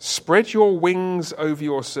 Spread your wings over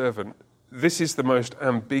your servant." This is the most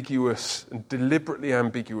ambiguous and deliberately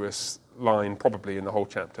ambiguous line probably in the whole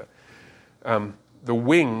chapter. The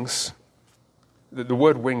wings, the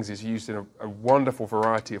word wings is used in a wonderful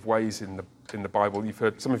variety of ways in the Bible.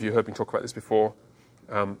 Some of you heard me talk about this before.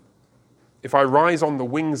 if I rise on the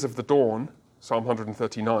wings of the dawn, Psalm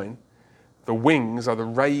 139, the wings are the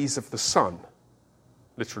rays of the sun,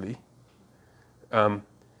 literally. And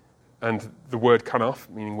the word kanaf,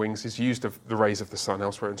 meaning wings, is used of the rays of the sun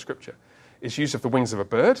elsewhere in Scripture. It's used of the wings of a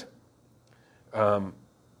bird,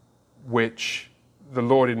 which the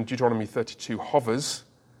Lord in Deuteronomy 32 hovers.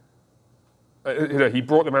 He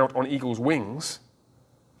brought them out on eagle's wings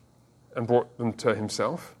and brought them to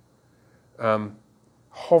himself,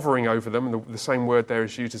 hovering over them. And the same word there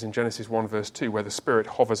is used as in Genesis 1 verse 2, where the Spirit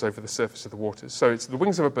hovers over the surface of the waters. So it's the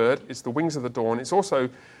wings of a bird, it's the wings of the dawn, it's also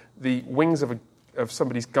the wings of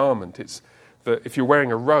somebody's garment. It's that if you're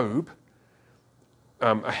wearing a robe,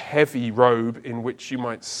 a heavy robe in which you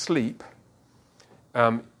might sleep,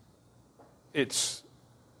 it's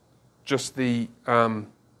just the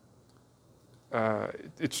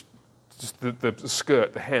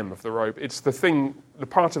skirt, the hem of the robe. It's the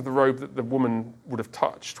part of the robe that the woman would have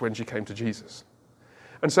touched when she came to Jesus.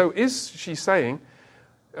 And so is she saying,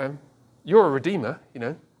 you're a redeemer,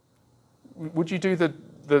 would you do the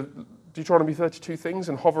Deuteronomy 32 things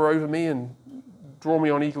and hover over me and draw me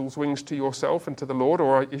on eagle's wings to yourself and to the Lord?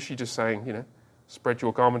 Or is she just saying, spread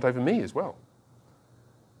your garment over me as well?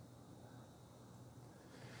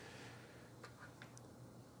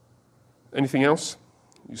 Anything else?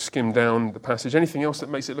 You skim down the passage. Anything else that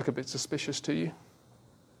makes it look a bit suspicious to you?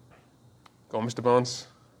 Go on, Mr. Barnes.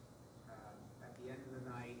 At the end of the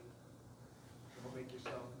night, don't make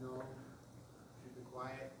yourself known. Keep it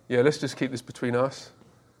quiet. Yeah, let's just keep this between us.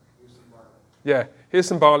 Here's some barley. Yeah, here's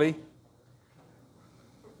some barley.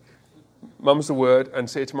 Mum's the word, and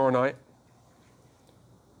see you tomorrow night.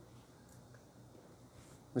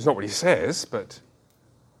 It's not what he says, but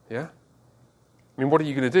yeah. I mean, what are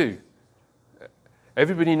you going to do?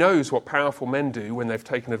 Everybody knows what powerful men do when they've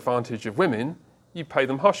taken advantage of women. You pay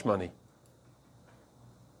them hush money.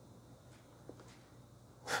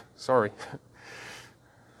 Sorry.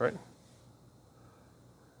 Right?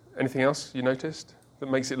 Anything else you noticed that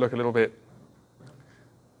makes it look a little bit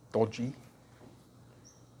dodgy?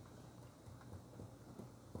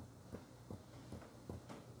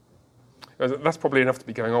 That's probably enough to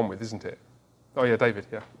be going on with, isn't it? Oh yeah, David,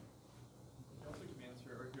 yeah.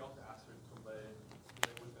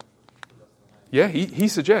 Yeah, he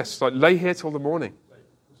suggests, lay here till the morning. Which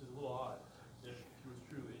is a little odd if he was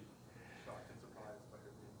truly shocked and surprised by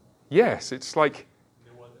her being. Yes, it's like... If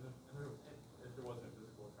there wasn't a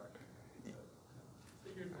physical attraction.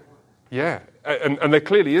 Yeah, and there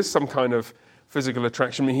clearly is some kind of physical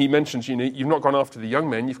attraction. I mean, he mentions, you've not gone after the young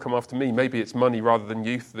men, you've come after me. Maybe it's money rather than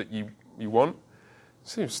youth that you want.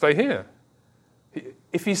 So stay here.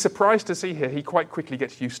 If he's surprised to see her, he quite quickly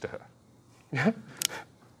gets used to her. Yeah.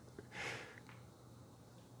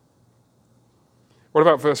 What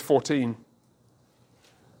about verse 14?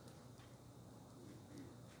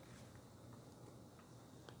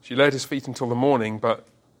 She lay at his feet until the morning, but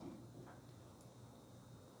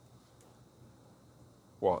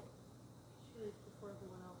what? Before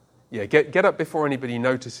everyone else. Yeah, get up before anybody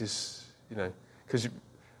notices, because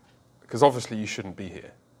obviously you shouldn't be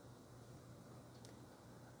here.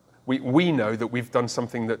 We know that we've done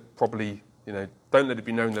something that probably, don't let it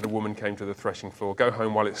be known that a woman came to the threshing floor. Go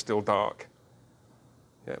home while it's still dark.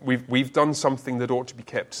 Yeah, we've done something that ought to be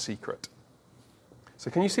kept secret.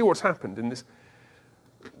 So can you see what's happened in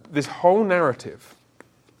this whole narrative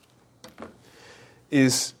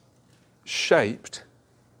is shaped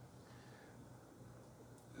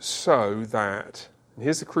so that, and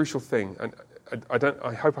here's the crucial thing, and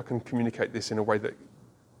I hope I can communicate this in a way that,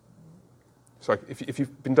 so if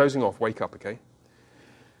you've been dozing off, wake up, okay?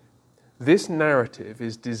 This narrative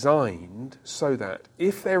is designed so that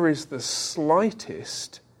if there is the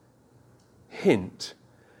slightest hint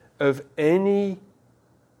of any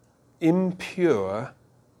impure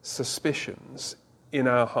suspicions in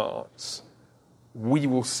our hearts, we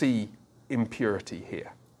will see impurity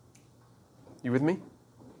here. You with me?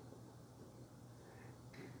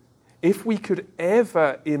 If we could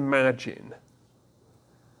ever imagine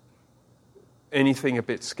anything a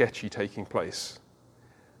bit sketchy taking place,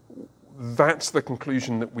 that's the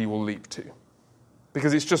conclusion that we will leap to.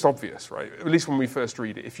 Because it's just obvious, right? At least when we first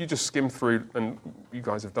read it. If you just skim through, and you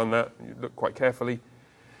guys have done that, you look quite carefully.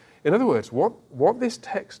 In other words, what this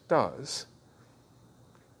text does,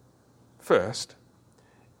 first,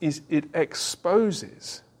 is it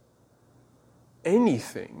exposes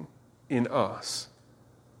anything in us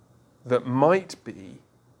that might be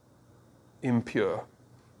impure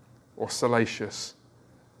or salacious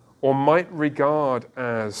or might regard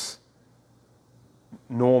as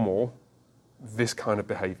normal this kind of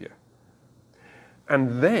behavior.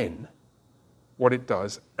 And then what it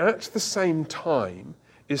does at the same time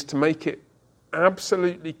is to make it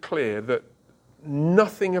absolutely clear that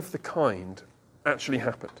nothing of the kind actually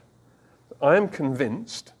happened. I am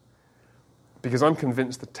convinced, because I'm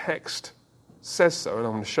convinced the text says so, and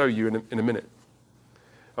I'm going to show you in a minute.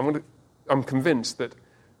 I'm convinced that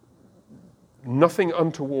nothing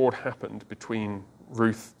untoward happened between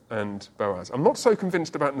Ruth and Boaz. I'm not so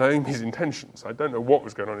convinced about Naomi's intentions. I don't know what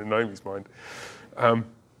was going on in Naomi's mind.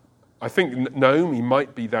 I think Naomi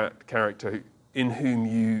might be that character in whom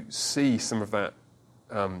you see some of that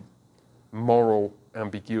moral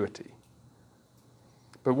ambiguity.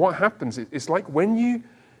 But what happens, it's like when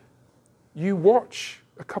you watch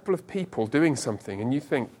a couple of people doing something and you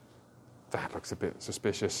think, that looks a bit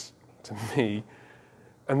suspicious to me,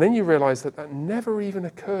 and then you realize that never even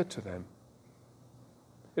occurred to them.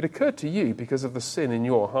 It occurred to you because of the sin in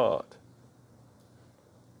your heart.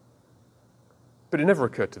 But it never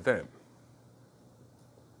occurred to them.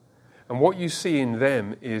 And what you see in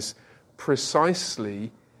them is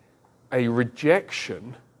precisely a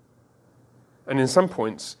rejection, and in some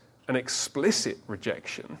points, an explicit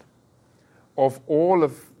rejection of all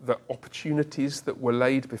of the opportunities that were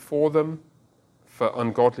laid before them for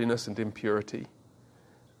ungodliness and impurity,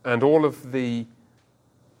 and all of the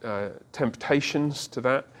temptations to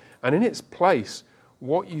that. And in its place,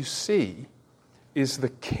 what you see is the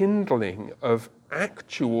kindling of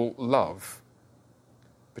actual love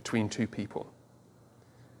between two people.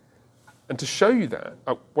 And to show you that,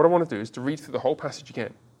 what I want to do is to read through the whole passage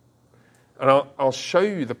again. And I'll show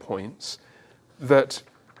you the points that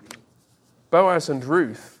Boaz and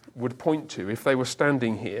Ruth would point to if they were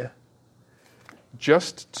standing here,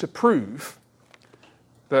 just to prove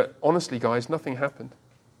that, honestly, guys, nothing happened.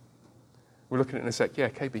 We're looking at it in a sec. Yeah,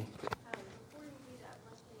 KB. Before you do that,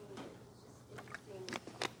 one thing is just interesting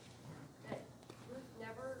that Ruth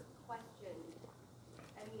never questioned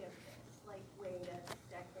any of this. Like, wait a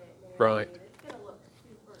second, Mary, Right. it's going to look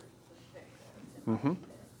super suspicious. Mm-hmm.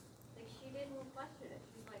 Like, she didn't question it.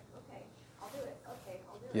 She's like, okay, I'll do it. Okay,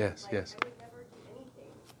 I'll do it. Yes, like, yes. I would never do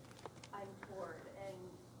anything untoward. And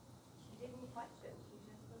she didn't question. She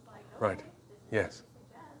just was like, okay, Right. this Yes. is what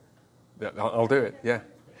you suggest. Yeah, I'll do it, yeah.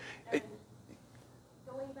 And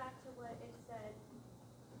going back to what it said,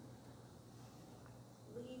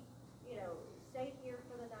 leave, stay here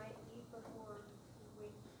for the night, leave before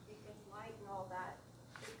it gets light and all that.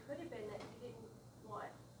 It could have been that he didn't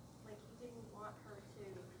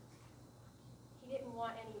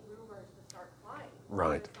want any rumors to start flying. So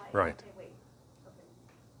Right, it's like, right. okay, wait, okay,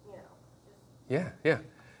 Yeah, yeah.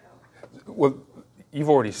 so. Well, you've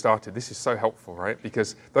already started. This is so helpful, right?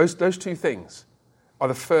 Because those two things are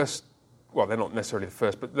the first, well, they're not necessarily the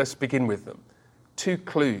first, but let's begin with them. Two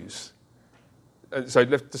clues. So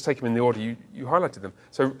let's just take them in the order you highlighted them.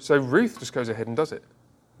 So Ruth just goes ahead and does it.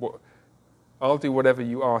 I'll do whatever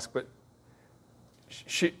you ask, but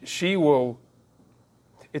she will.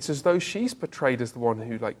 It's as though she's portrayed as the one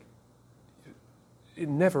who, like, it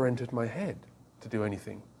never entered my head to do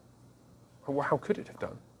anything. How could it have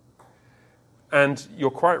done? And you're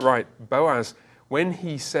quite right, Boaz, when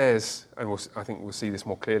he says, and I think we'll see this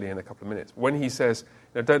more clearly in a couple of minutes, when he says,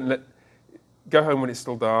 go home when it's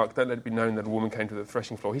still dark, don't let it be known that a woman came to the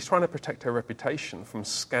threshing floor, he's trying to protect her reputation from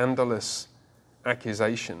scandalous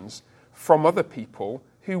accusations from other people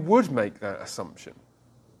who would make that assumption.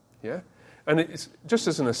 Yeah? And it's just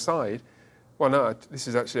as an aside, well, no, this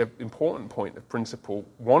is actually an important point of principle.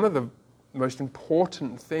 One of the most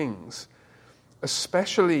important things,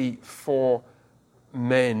 especially for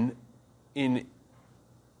men in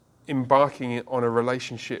embarking on a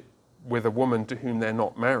relationship with a woman to whom they're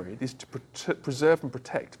not married, is to preserve and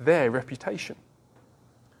protect their reputation.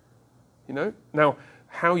 Now,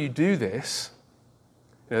 how you do this,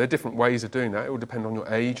 there are different ways of doing that. It will depend on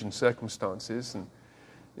your age and circumstances, and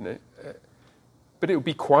but it would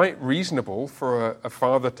be quite reasonable for a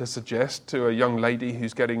father to suggest to a young lady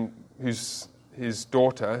who's his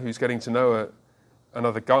daughter who's getting to know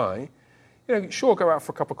another guy, sure, go out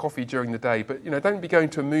for a cup of coffee during the day, but don't be going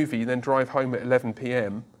to a movie and then drive home at 11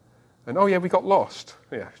 p.m. and oh yeah, we got lost.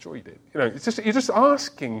 Yeah, sure you did. You're just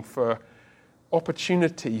asking for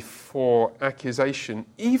opportunity for accusation,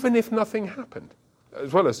 even if nothing happened,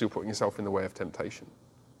 as well as you're putting yourself in the way of temptation.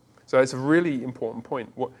 So it's a really important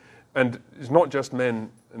point. And it's not just men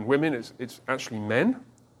and women, it's actually men.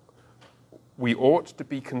 We ought to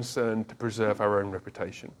be concerned to preserve our own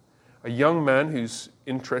reputation. A young man who's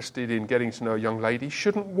interested in getting to know a young lady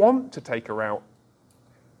shouldn't want to take her out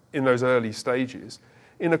in those early stages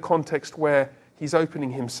in a context where he's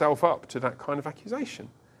opening himself up to that kind of accusation.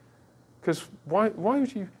 Because why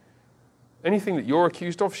would you... Anything that you're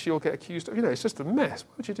accused of, she'll get accused of. It's just a mess.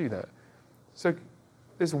 Why would you do that? So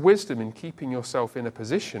there's wisdom in keeping yourself in a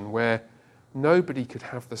position where nobody could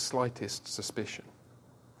have the slightest suspicion.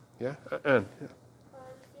 Yeah? Anne? Yeah.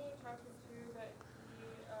 Seeing in chapter 2 that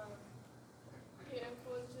he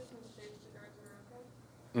influences and shapes the guards around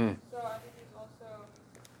him. So I think he's also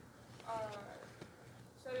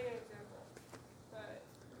setting an example that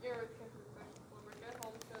can be professional for bring it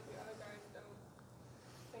home so the other guys don't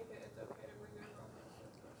think that it's okay to bring their wrong.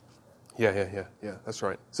 Yeah, that's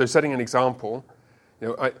right. So setting an example,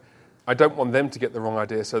 I don't want them to get the wrong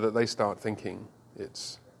idea so that they start thinking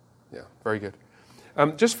it's, very good.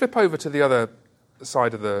 Just flip over to the other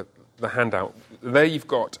side of the handout. There you've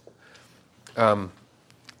got an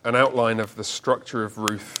outline of the structure of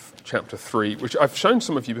Ruth chapter 3, which I've shown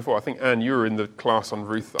some of you before. I think, Anne, you were in the class on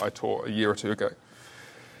Ruth that I taught a year or two ago.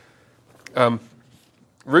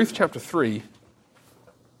 Ruth chapter 3,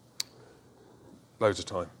 loads of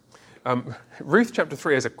time. Ruth chapter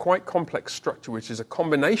 3 has a quite complex structure, which is a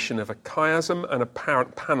combination of a chiasm and a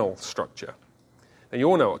panel structure. Now, you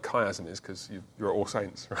all know what chiasm is because you're at All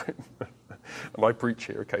Saints, right? And I preach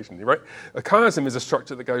here occasionally, right? A chiasm is a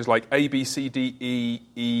structure that goes like A, B, C, D, E,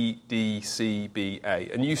 E, D, C, B, A.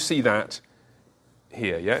 And you see that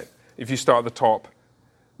here, yeah? If you start at the top,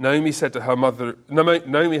 Naomi, her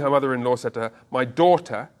mother-in-law said to her, "My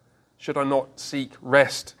daughter, should I not seek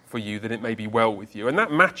rest for you that it may be well with you?" And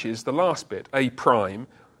that matches the last bit, A prime.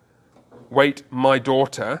 Wait, my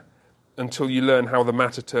daughter, until you learn how the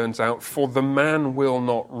matter turns out, for the man will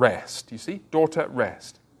not rest. You see? Daughter,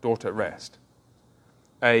 rest. Daughter, rest.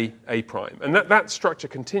 A prime. And that structure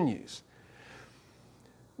continues.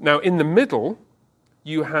 Now, in the middle,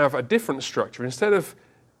 you have a different structure. Instead of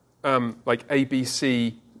like A, B,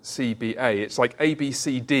 C, C, B, A, it's like A, B,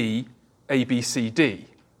 C, D, A, B, C, D.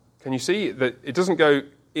 Can you see that it doesn't go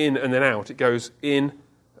in and then out? It goes in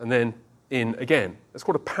and then in again. That's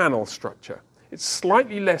called a panel structure. It's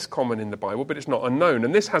slightly less common in the Bible, but it's not unknown.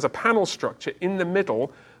 And this has a panel structure in the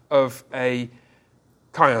middle of a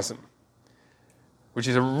chiasm, which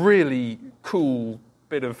is a really cool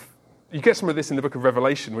bit of... You get some of this in the book of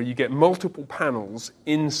Revelation, where you get multiple panels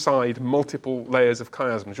inside multiple layers of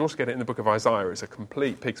chiasms. You also get it in the book of Isaiah. It's a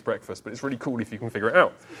complete pig's breakfast, but it's really cool if you can figure it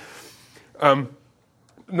out.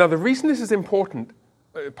 Now, the reason this is important,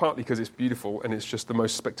 partly because it's beautiful and it's just the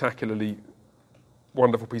most spectacularly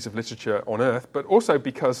wonderful piece of literature on earth, but also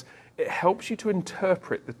because it helps you to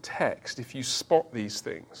interpret the text if you spot these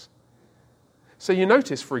things. So you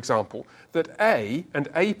notice, for example, that A and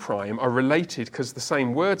A prime are related because the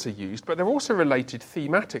same words are used, but they're also related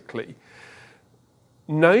thematically.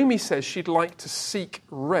 Naomi says she'd like to seek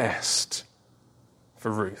rest for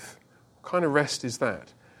Ruth. What kind of rest is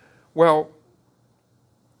that? Well,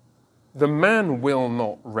 the man will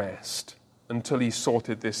not rest until he's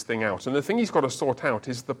sorted this thing out. And the thing he's got to sort out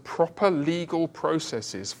is the proper legal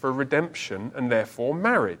processes for redemption and therefore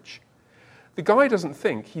marriage. The guy doesn't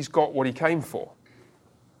think he's got what he came for.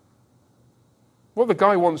 What the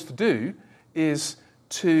guy wants to do is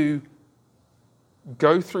to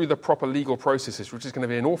go through the proper legal processes, which is going to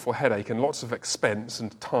be an awful headache and lots of expense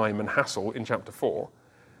and time and hassle in chapter 4,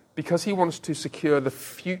 because he wants to secure the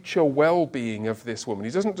future well-being of this woman.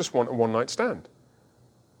 He doesn't just want a one-night stand.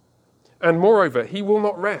 And moreover, he will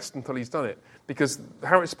not rest until he's done it, because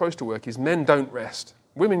how it's supposed to work is men don't rest.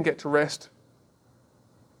 Women get to rest.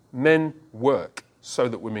 Men work so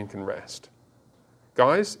that women can rest.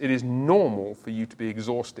 Guys, it is normal for you to be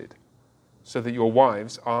exhausted so that your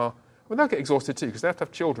wives are... Well, they'll get exhausted too, because they have to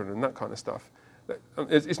have children and that kind of stuff.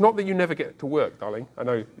 It's not that you never get to work, darling. I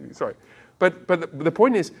know, sorry. But the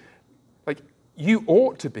point is, like, you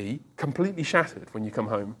ought to be completely shattered when you come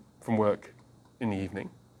home from work in the evening.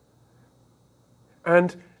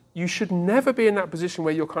 And you should never be in that position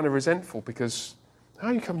where you're kind of resentful because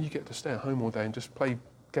how come you get to stay at home all day and just play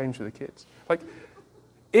games with the kids? Like,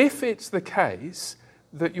 if it's the case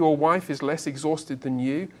that your wife is less exhausted than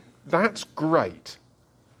you, that's great.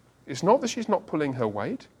 It's not that she's not pulling her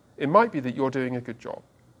weight. It might be that you're doing a good job.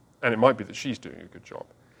 And it might be that she's doing a good job.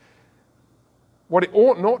 What it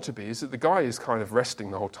ought not to be is that the guy is kind of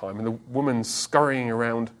resting the whole time and the woman's scurrying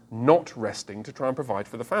around not resting to try and provide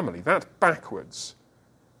for the family. That's backwards.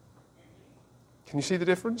 Can you see the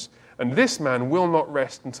difference? And this man will not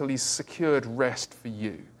rest until he's secured rest for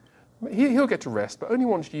you. He'll get to rest, but only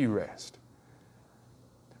once you rest.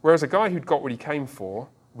 Whereas a guy who'd got what he came for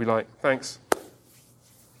will be like, thanks,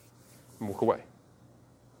 and walk away.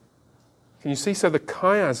 Can you see? So the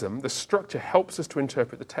chiasm, the structure, helps us to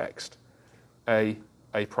interpret the text. A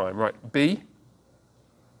prime, right. B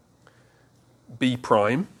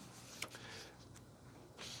prime.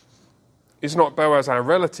 is not Boaz our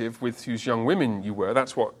relative with whose young women you were?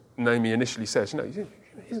 That's what Naomi initially says. No,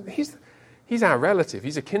 he's our relative.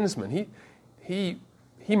 He's a kinsman. He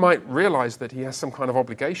might realize that he has some kind of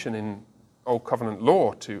obligation in Old Covenant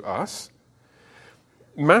law to us.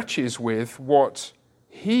 Matches with what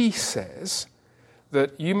he says,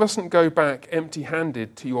 that you mustn't go back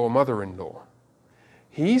empty-handed to your mother-in-law.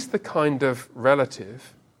 He's the kind of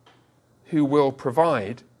relative who will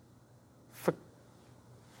provide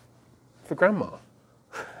for grandma.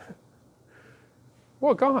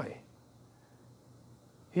 What a guy.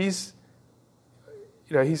 I'm just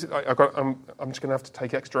going to have to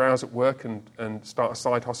take extra hours at work and start a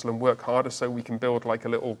side hustle and work harder so we can build like a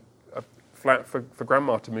little flat for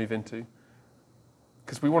grandma to move into.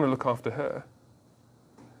 Because we want to look after her.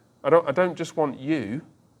 I don't just want you.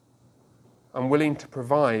 I'm willing to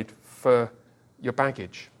provide for your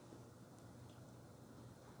baggage.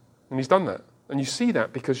 And he's done that. And you see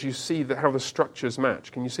that because you see how the structures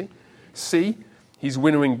match. Can you see? See, he's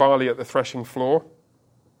winnowing barley at the threshing floor.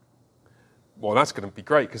 Well, that's going to be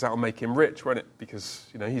great because that will make him rich, won't it? Because,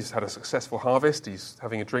 he's had a successful harvest. He's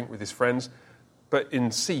having a drink with his friends. But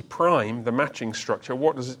in C prime, the matching structure,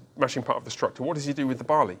 matching part of the structure, what does he do with the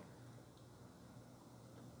barley?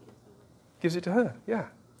 Gives it to her, yeah.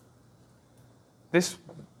 This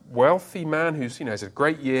wealthy man who's, has a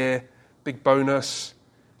great year, big bonus.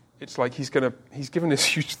 It's like he's given this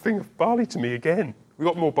huge thing of barley to me again. We've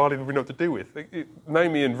got more barley than we know what to do with.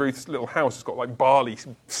 Naomi and Ruth's little house has got like barley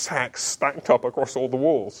sacks stacked up across all the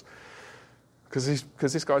walls because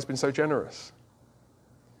this guy's been so generous.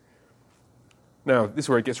 Now, this is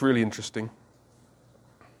where it gets really interesting.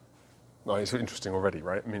 Well, it's interesting already,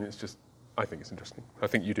 right? I mean, I think it's interesting. I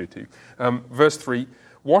think you do too. Verse 3,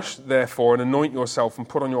 wash therefore and anoint yourself and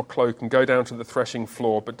put on your cloak and go down to the threshing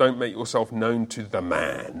floor, but don't make yourself known to the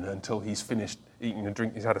man until he's finished eating and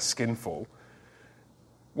drinking, he's had a skinful.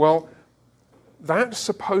 Well, that's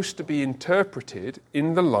supposed to be interpreted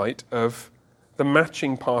in the light of the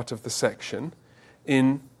matching part of the section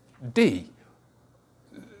in D.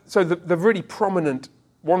 So one really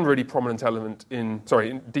prominent element in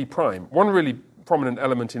D prime, one really prominent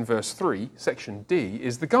element in verse 3, section D,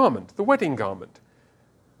 is the garment, the wedding garment,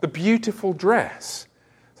 the beautiful dress.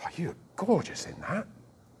 It's like, you're gorgeous in that.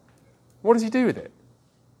 What does he do with it?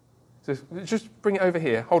 So just bring it over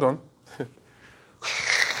here. Hold on.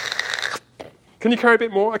 Can you carry a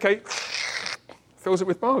bit more? Okay. Fills it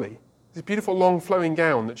with barley. This beautiful long flowing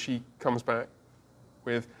gown that she comes back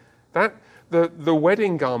with. That the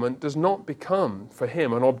wedding garment does not become for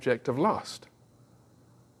him an object of lust.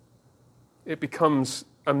 It becomes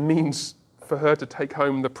a means for her to take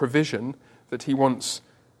home the provision that he wants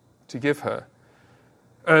to give her.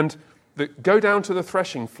 And go down to the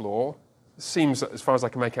threshing floor seems, as far as I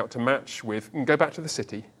can make out, to match with, and go back to the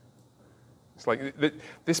city. It's like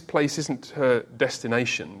this place isn't her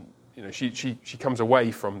destination. She comes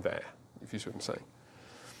away from there, if you see what I'm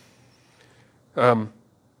saying.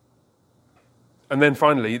 And then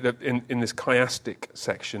finally, in this chiastic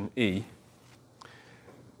section, E,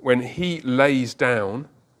 when he lays down,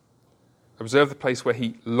 observe the place where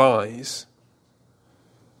he lies,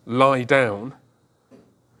 lie down.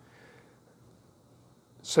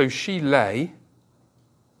 So she lay,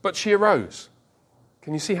 but she arose.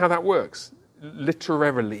 Can you see how that works?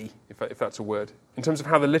 Literarily, if that's a word. In terms of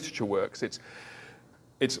how the literature works, it's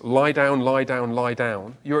lie down, lie down, lie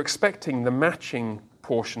down. You're expecting the matching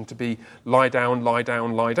portion to be lie down, lie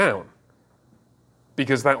down, lie down.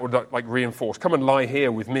 Because that would reinforce, come and lie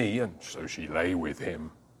here with me. And so she lay with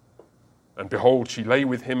him. And behold, she lay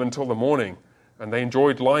with him until the morning. And they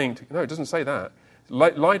enjoyed lying. No, it doesn't say that.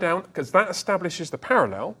 Lie down, because that establishes the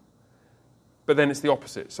parallel. But then it's the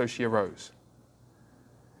opposite. So she arose.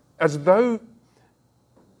 As though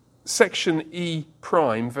section E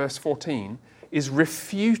prime, verse 14, is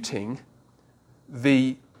refuting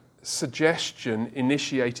the suggestion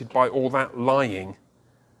initiated by all that lying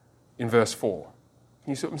in verse 4.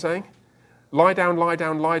 Can you see what I'm saying? Lie down, lie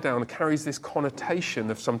down, lie down carries this connotation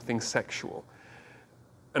of something sexual.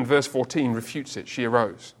 And verse 14 refutes it. She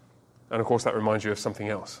arose. And of course that reminds you of something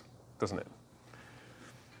else, doesn't it?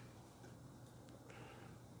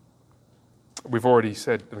 We've already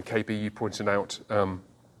said, and KB, you pointed out,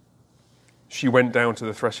 she went down to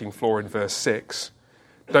the threshing floor in verse 6.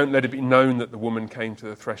 Don't let it be known that the woman came to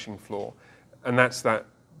the threshing floor. And that's that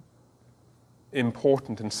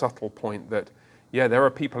important and subtle point that, there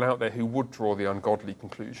are people out there who would draw the ungodly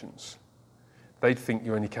conclusions. They'd think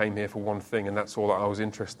you only came here for one thing and that's all that I was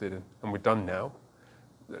interested in, and we're done now.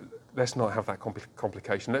 Let's not have that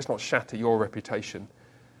complication. Let's not shatter your reputation.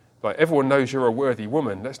 Like, everyone knows you're a worthy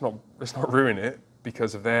woman. Let's not ruin it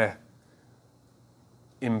because of their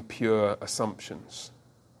impure assumptions.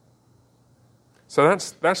 So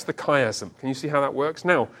that's the chiasm. Can you see how that works?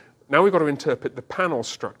 Now we've got to interpret the panel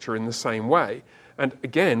structure in the same way. And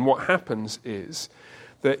again, what happens is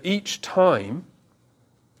that each time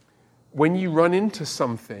when you run into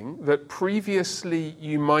something that previously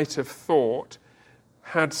you might have thought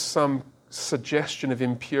had some suggestion of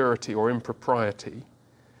impurity or impropriety,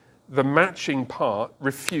 the matching part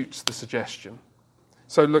refutes the suggestion.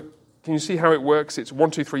 So look, can you see how it works? It's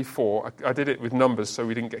 1, 2, 3, 4. I did it with numbers so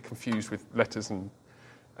we didn't get confused with letters and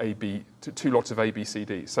two lots of A, B, C,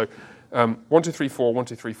 D. So 1, 2, 3, 4, 1,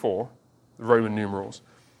 2, 3, 4, the Roman numerals.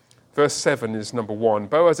 Verse 7 is number 1.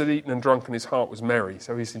 Boaz had eaten and drunk and his heart was merry.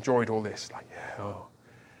 So he's enjoyed all this. Like, yeah, oh.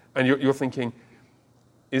 And you're thinking,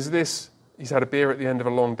 is this, he's had a beer at the end of a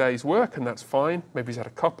long day's work and that's fine. Maybe he's had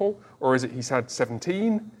a couple. Or is it he's had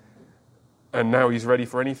 17 and now he's ready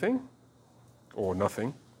for anything? Or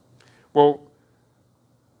nothing. Well,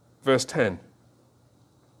 verse 10.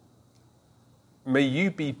 May you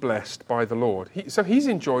be blessed by the Lord. So he's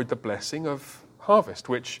enjoyed the blessing of harvest,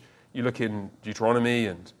 which you look in Deuteronomy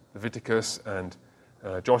and Leviticus and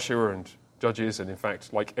Joshua and Judges, and in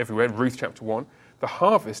fact, like everywhere, Ruth chapter 1, the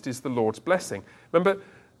harvest is the Lord's blessing. Remember,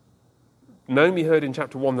 Naomi heard in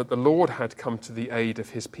chapter 1 that the Lord had come to the aid of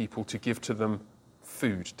his people to give to them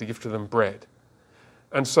food, to give to them bread.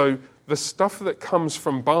 And so the stuff that comes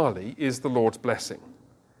from barley is the Lord's blessing,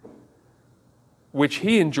 which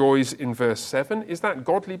he enjoys in verse 7. Is that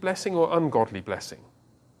godly blessing or ungodly blessing?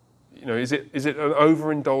 You know, is it an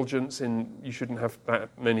overindulgence in you shouldn't have that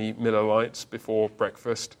many Miller Lights before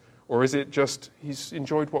breakfast? Or is it just he's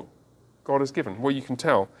enjoyed what God has given? Well, you can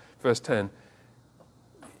tell, verse 10,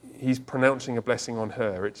 he's pronouncing a blessing on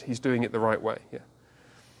her. He's doing it the right way. Yeah.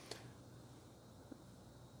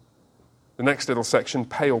 The next little section,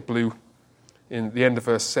 pale blue, in the end of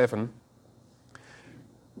verse 7.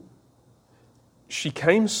 She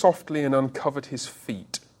came softly and uncovered his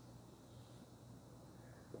feet.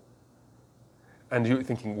 And you're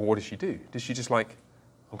thinking, well, what did she do? Did she just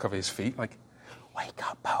uncover his feet? Like, wake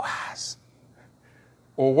up, Boaz.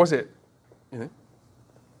 Or was it,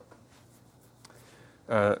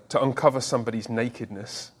 to uncover somebody's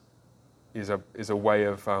nakedness is a way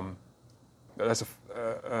of, that's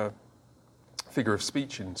a figure of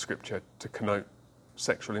speech in Scripture to connote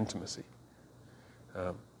sexual intimacy.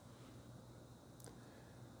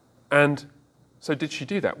 And so did she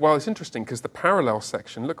do that? Well, it's interesting because the parallel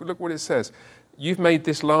section, look what it says. You've made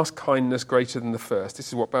this last kindness greater than the first. This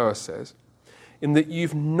is what Boaz says. In that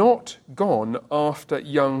you've not gone after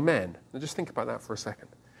young men. Now just think about that for a second.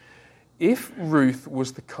 If Ruth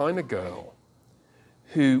was the kind of girl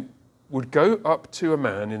who would go up to a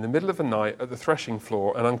man in the middle of the night at the threshing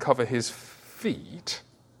floor and uncover his feet,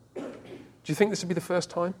 do you think this would be the first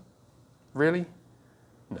time? Really?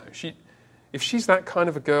 No. If she's that kind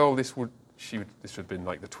of a girl, this would have been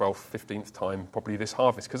like the 12th, 15th time, probably this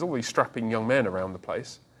harvest, because all these strapping young men around the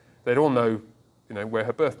place, they'd all know, where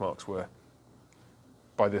her birthmarks were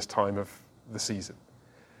by this time of the season.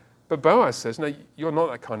 But Boaz says, no, you're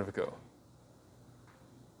not that kind of a girl.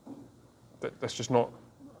 That's just not,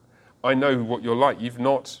 I know what you're like. You've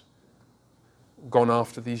not gone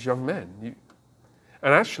after these young men.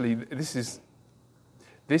 And actually, this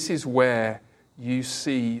is where you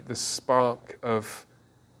see the spark of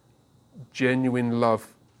genuine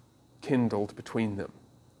love kindled between them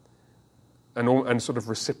and sort of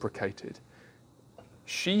reciprocated.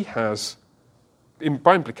 She has,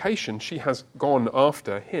 by implication, she has gone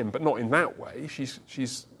after him, but not in that way.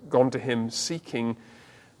 She's gone to him seeking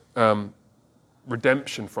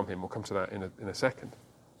redemption from him. We'll come to that in a second.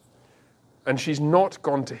 And she's not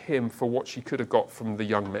gone to him for what she could have got from the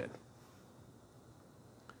young men.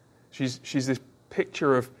 She's this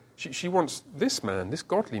picture of, she wants this man, this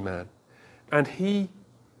godly man. And he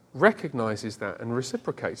recognizes that and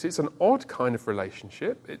reciprocates. It's an odd kind of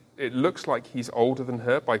relationship. It looks like he's older than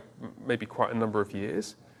her by maybe quite a number of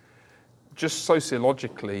years. Just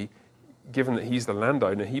sociologically, given that he's the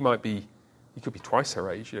landowner, he could be twice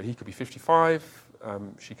her age. He could be 55,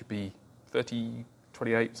 she could be 30,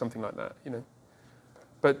 28, something like that,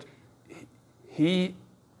 But he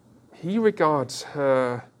regards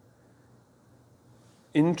her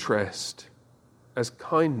interest as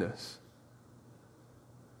kindness.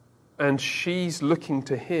 And she's looking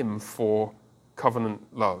to him for covenant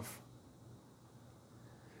love.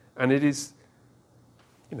 And it is,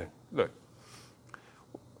 look,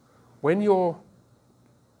 when you're,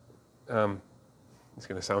 it's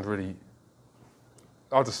going to sound really,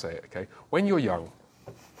 I'll just say it, okay? When you're young,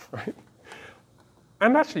 right?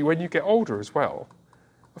 And actually when you get older as well,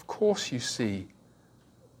 of course you see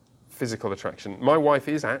physical attraction. My wife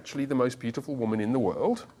is actually the most beautiful woman in the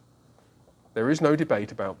world. There is no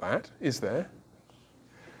debate about that, is there?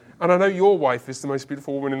 And I know your wife is the most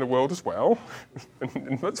beautiful woman in the world as well,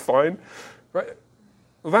 and that's fine. Right?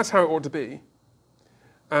 Well, that's how it ought to be.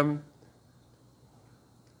 And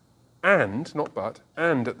not but,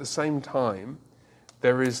 and at the same time,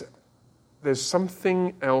 there's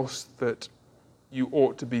something else that you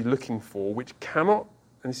ought to be looking for, which cannot,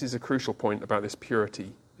 and this is a crucial point about this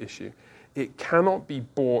purity issue, it cannot be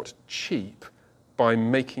bought cheap by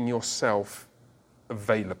making yourself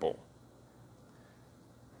available.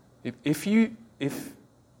 If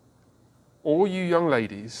all you young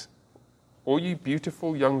ladies, all you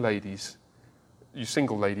beautiful young ladies, you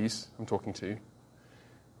single ladies I'm talking to,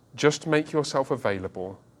 just make yourself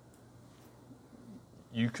available,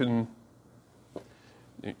 you could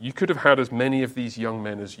have had as many of these young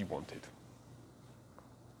men as you wanted.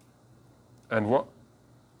 And what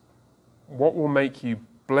will make you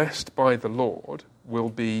blessed by the Lord will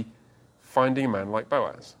be finding a man like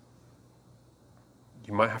Boaz.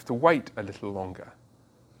 You might have to wait a little longer.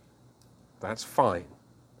 That's fine.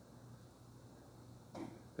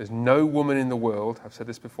 There's no woman in the world, I've said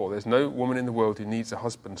this before, there's no woman in the world who needs a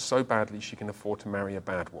husband so badly she can afford to marry a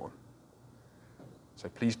bad one. So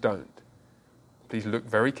please don't. Please look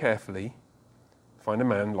very carefully. Find a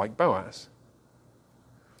man like Boaz.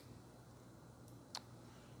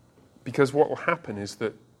 Because what will happen is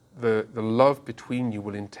that the love between you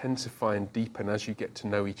will intensify and deepen as you get to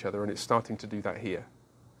know each other, and it's starting to do that here.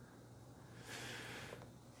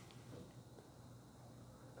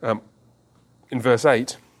 In verse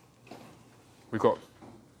 8, we've got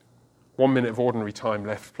 1 minute of ordinary time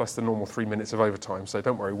left, plus the normal 3 minutes of overtime, so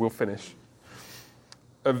don't worry, we'll finish.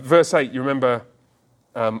 Verse 8, you remember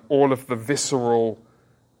all of the visceral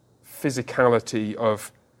physicality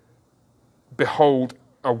of, behold,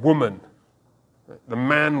 a woman. The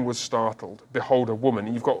man was startled. Behold, a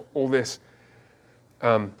woman. You've got all this.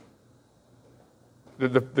 The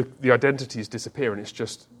identities disappear, and it's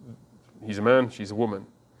just he's a man, she's a woman.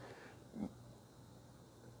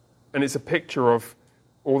 And it's a picture of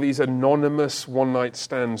all these anonymous one-night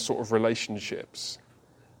stand sort of relationships,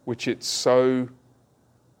 which it's so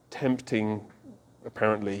tempting,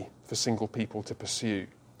 apparently, for single people to pursue.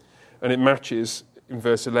 And it matches in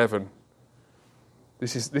verse 11.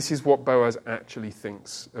 This is what Boaz actually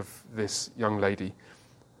thinks of this young lady.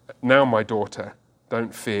 Now, my daughter,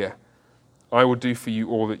 don't fear. I will do for you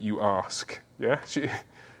all that you ask. Yeah?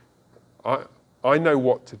 I know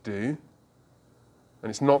what to do. And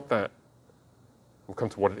it's not that. We'll come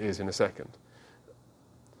to what it is in a second.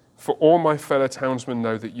 For all my fellow townsmen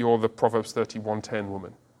know that you're the Proverbs 31:10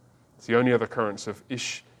 woman. It's the only other occurrence of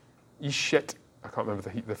Ishet. I can't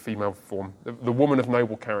remember the female form. The woman of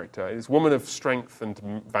noble character. It's woman of strength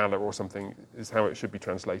and valor or something is how it should be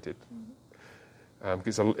translated.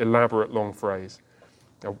 It's an elaborate, long phrase.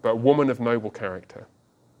 But a woman of noble character.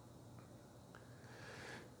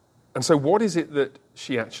 And so what is it that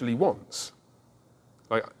she actually wants?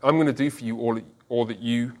 Like, I'm going to do for you all that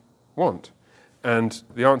you want. And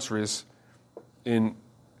the answer is in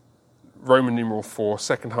Roman numeral 4,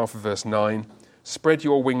 second half of verse 9, spread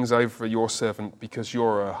your wings over your servant because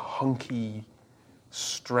you're a hunky,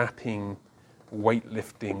 strapping,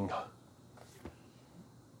 weightlifting,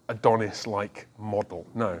 Adonis-like model.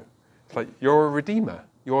 No. It's like you're a redeemer.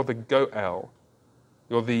 You're the Goel.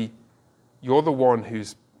 You're the one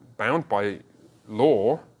who's bound by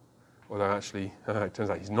law, although actually it turns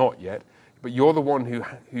out he's not yet, but you're the one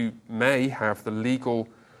who may have the legal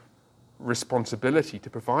responsibility to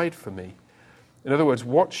provide for me. In other words,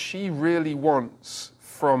 what she really wants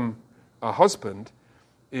from a husband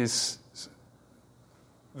is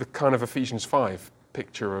the kind of Ephesians 5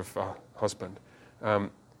 picture of a husband.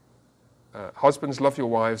 Husbands, love your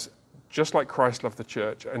wives just like Christ loved the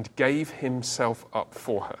church and gave himself up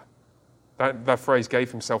for her. That phrase,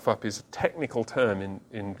 gave himself up, is a technical term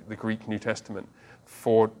in the Greek New Testament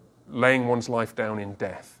for laying one's life down in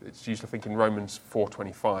death. It's usually, I think, in Romans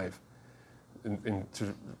 4:25,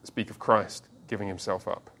 to speak of Christ giving himself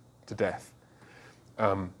up to death.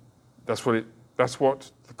 That's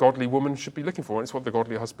what the godly woman should be looking for, and it's what the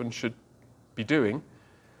godly husband should be doing,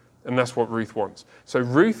 and that's what Ruth wants. So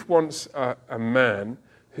Ruth wants a man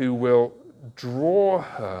who will draw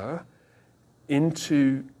her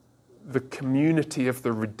into the community of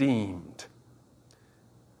the redeemed,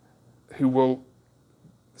 who will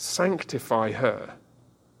sanctify her.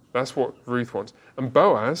 That's what Ruth wants. And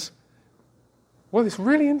Boaz, well, it's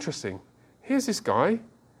really interesting. Here's this guy,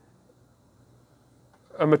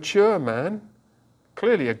 a mature man,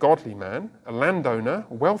 clearly a godly man, a landowner,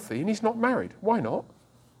 wealthy, and he's not married. Why not?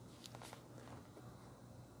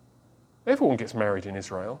 Everyone gets married in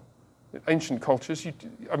Israel. In ancient cultures,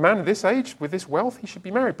 a man of this age, with this wealth, he should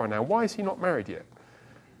be married by now. Why is he not married yet?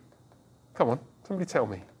 Come on, somebody tell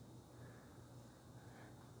me.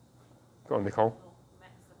 Go on, Nicole.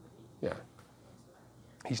 Yeah.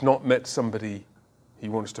 He's not met somebody he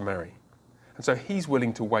wants to marry. And so he's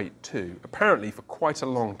willing to wait too, apparently for quite a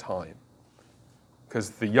long time.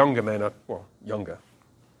 Because the younger men are, well, younger.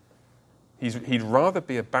 He'd rather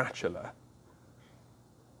be a bachelor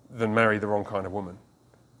than marry the wrong kind of woman.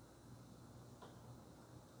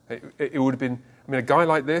 It would have been, I mean, a guy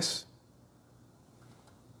like this,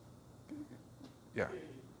 yeah.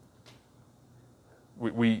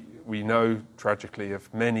 We know, tragically,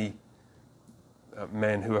 of many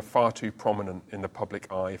men who are far too prominent in the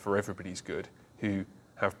public eye for everybody's good, who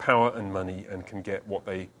have power and money and can get what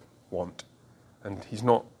they want. And he's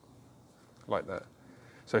not like that.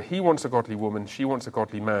 So he wants a godly woman, she wants a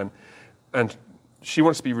godly man, and she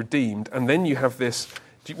wants to be redeemed. And then you have this,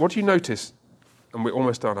 what do you notice? And we're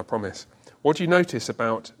almost done, I promise. What do you notice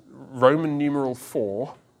about Roman numeral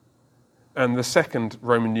 4 and the second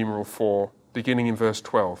Roman numeral 4 beginning in verse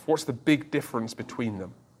 12? What's the big difference between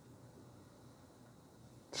them?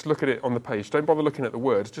 Just look at it on the page. Don't bother looking at the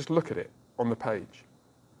words, just look at it on the page.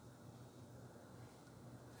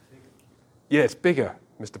 Yeah, it's bigger,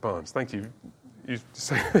 Mr. Barnes. Thank you. You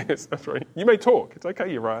say this, that's right. You may talk. It's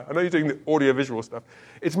okay, Uriah. I know you're doing the audio-visual stuff.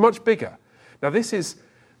 It's much bigger. Now this is,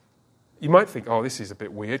 you might think, oh, this is a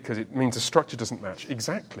bit weird because it means the structure doesn't match.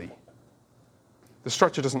 Exactly. The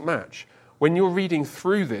structure doesn't match. When you're reading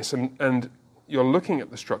through this and you're looking at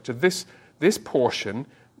the structure, this portion,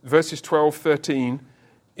 verses 12, 13,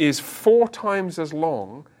 is 4 times as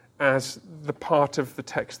long as the part of the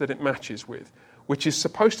text that it matches with, which is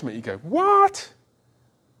supposed to make you go, what?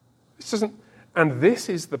 This doesn't... And this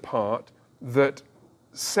is the part that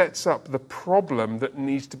sets up the problem that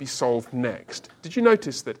needs to be solved next. Did you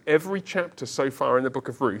notice that every chapter so far in the book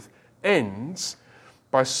of Ruth ends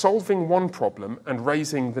by solving one problem and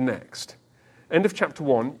raising the next? End of chapter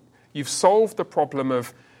 1, you've solved the problem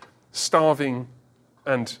of starving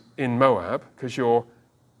and in Moab, because you're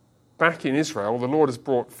back in Israel, the Lord has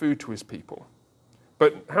brought food to his people.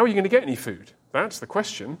 But how are you going to get any food? That's the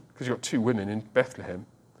question, because you've got 2 women in Bethlehem.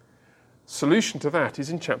 Solution to that is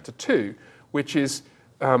in chapter 2, which is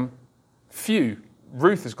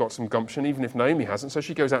Ruth has got some gumption, even if Naomi hasn't, so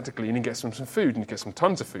she goes out to glean and gets them some food, and gets them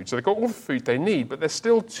tons of food. So they've got all the food they need, but there's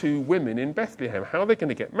still 2 women in Bethlehem. How are they going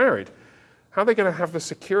to get married? How are they going to have the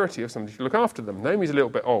security of somebody to look after them? Naomi's a little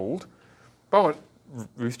bit old, but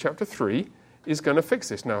Ruth chapter 3 is going to fix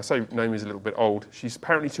this. Now, I say Naomi's a little bit old. She's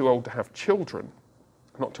apparently too old to have children.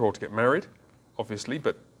 Not too old to get married, obviously,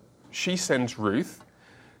 but she sends Ruth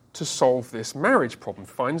to solve this marriage problem,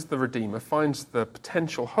 finds the Redeemer, finds the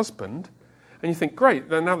potential husband, and you think, great,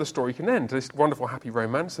 then now the story can end. This wonderful, happy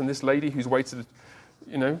romance, and this lady who's waited,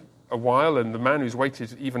 a while, and the man who's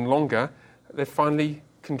waited even longer, they finally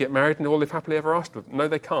can get married and all live happily ever after. No,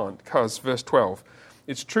 they can't, because, verse 12,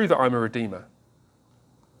 it's true that I'm a Redeemer.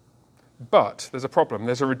 But there's a problem.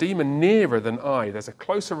 There's a Redeemer nearer than I. There's a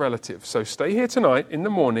closer relative. So stay here tonight in the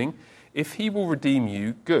morning. If he will redeem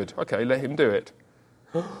you, good. Okay, let him do it.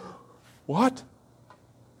 What?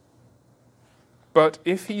 But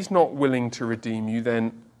if he's not willing to redeem you,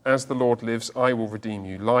 then as the Lord lives, I will redeem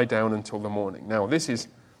you. Lie down until the morning. Now, this is,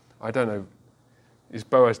 I don't know, is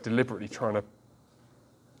Boaz deliberately trying to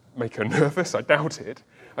make her nervous? I doubt it.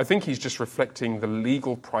 I think he's just reflecting the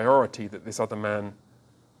legal priority that this other man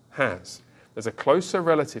has. There's a closer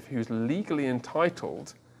relative who's legally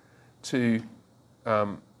entitled to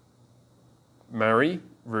marry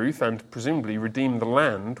Ruth and presumably redeem the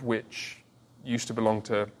land which used to belong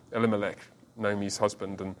to Elimelech, Naomi's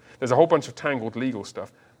husband. And there's a whole bunch of tangled legal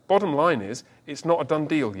stuff. Bottom line is, it's not a done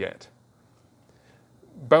deal yet.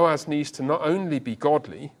 Boaz needs to not only be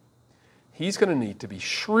godly, he's going to need to be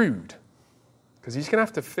shrewd, because he's going to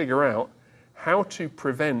have to figure out how to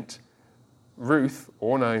prevent Ruth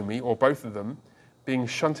or Naomi, or both of them, being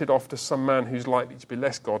shunted off to some man who's likely to be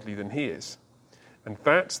less godly than he is. And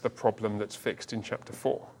that's the problem that's fixed in chapter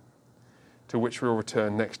 4, to which we'll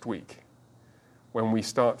return next week, when we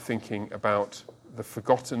start thinking about the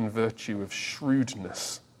forgotten virtue of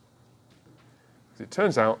shrewdness. It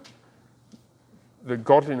turns out that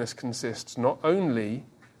godliness consists not only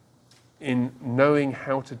in knowing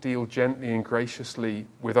how to deal gently and graciously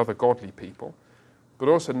with other godly people, but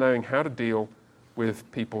also knowing how to deal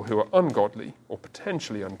with people who are ungodly or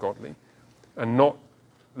potentially ungodly, and not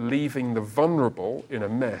leaving the vulnerable in a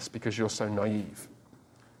mess because you're so naive.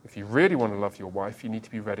 If you really want to love your wife, you need to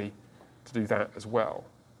be ready to do that as well.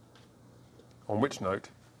 On which note,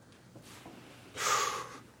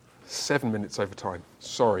 7 minutes over time.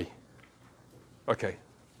 Sorry. Okay,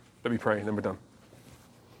 let me pray and then we're done.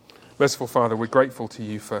 Merciful Father, we're grateful to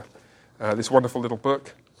you for this wonderful little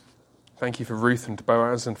book. Thank you for Ruth and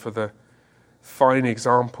Boaz and for the fine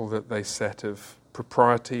example that they set of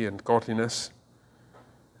propriety and godliness,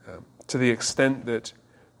 to the extent that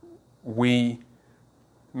we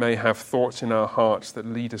may have thoughts in our hearts that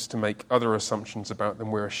lead us to make other assumptions about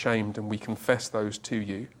them. We're ashamed and we confess those to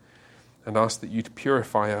you and ask that you to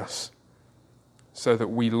purify us so that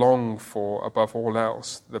we long for, above all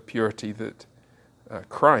else, the purity that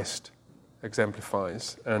Christ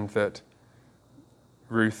exemplifies and that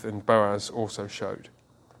Ruth and Boaz also showed.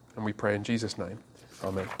 And we pray in Jesus' name.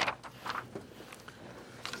 Amen.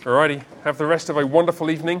 Alrighty, have the rest of a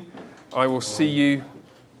wonderful evening. I will see you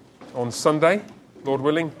on Sunday, Lord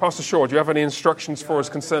willing. Pastor Shaw, do you have any instructions for us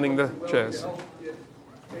concerning the chairs?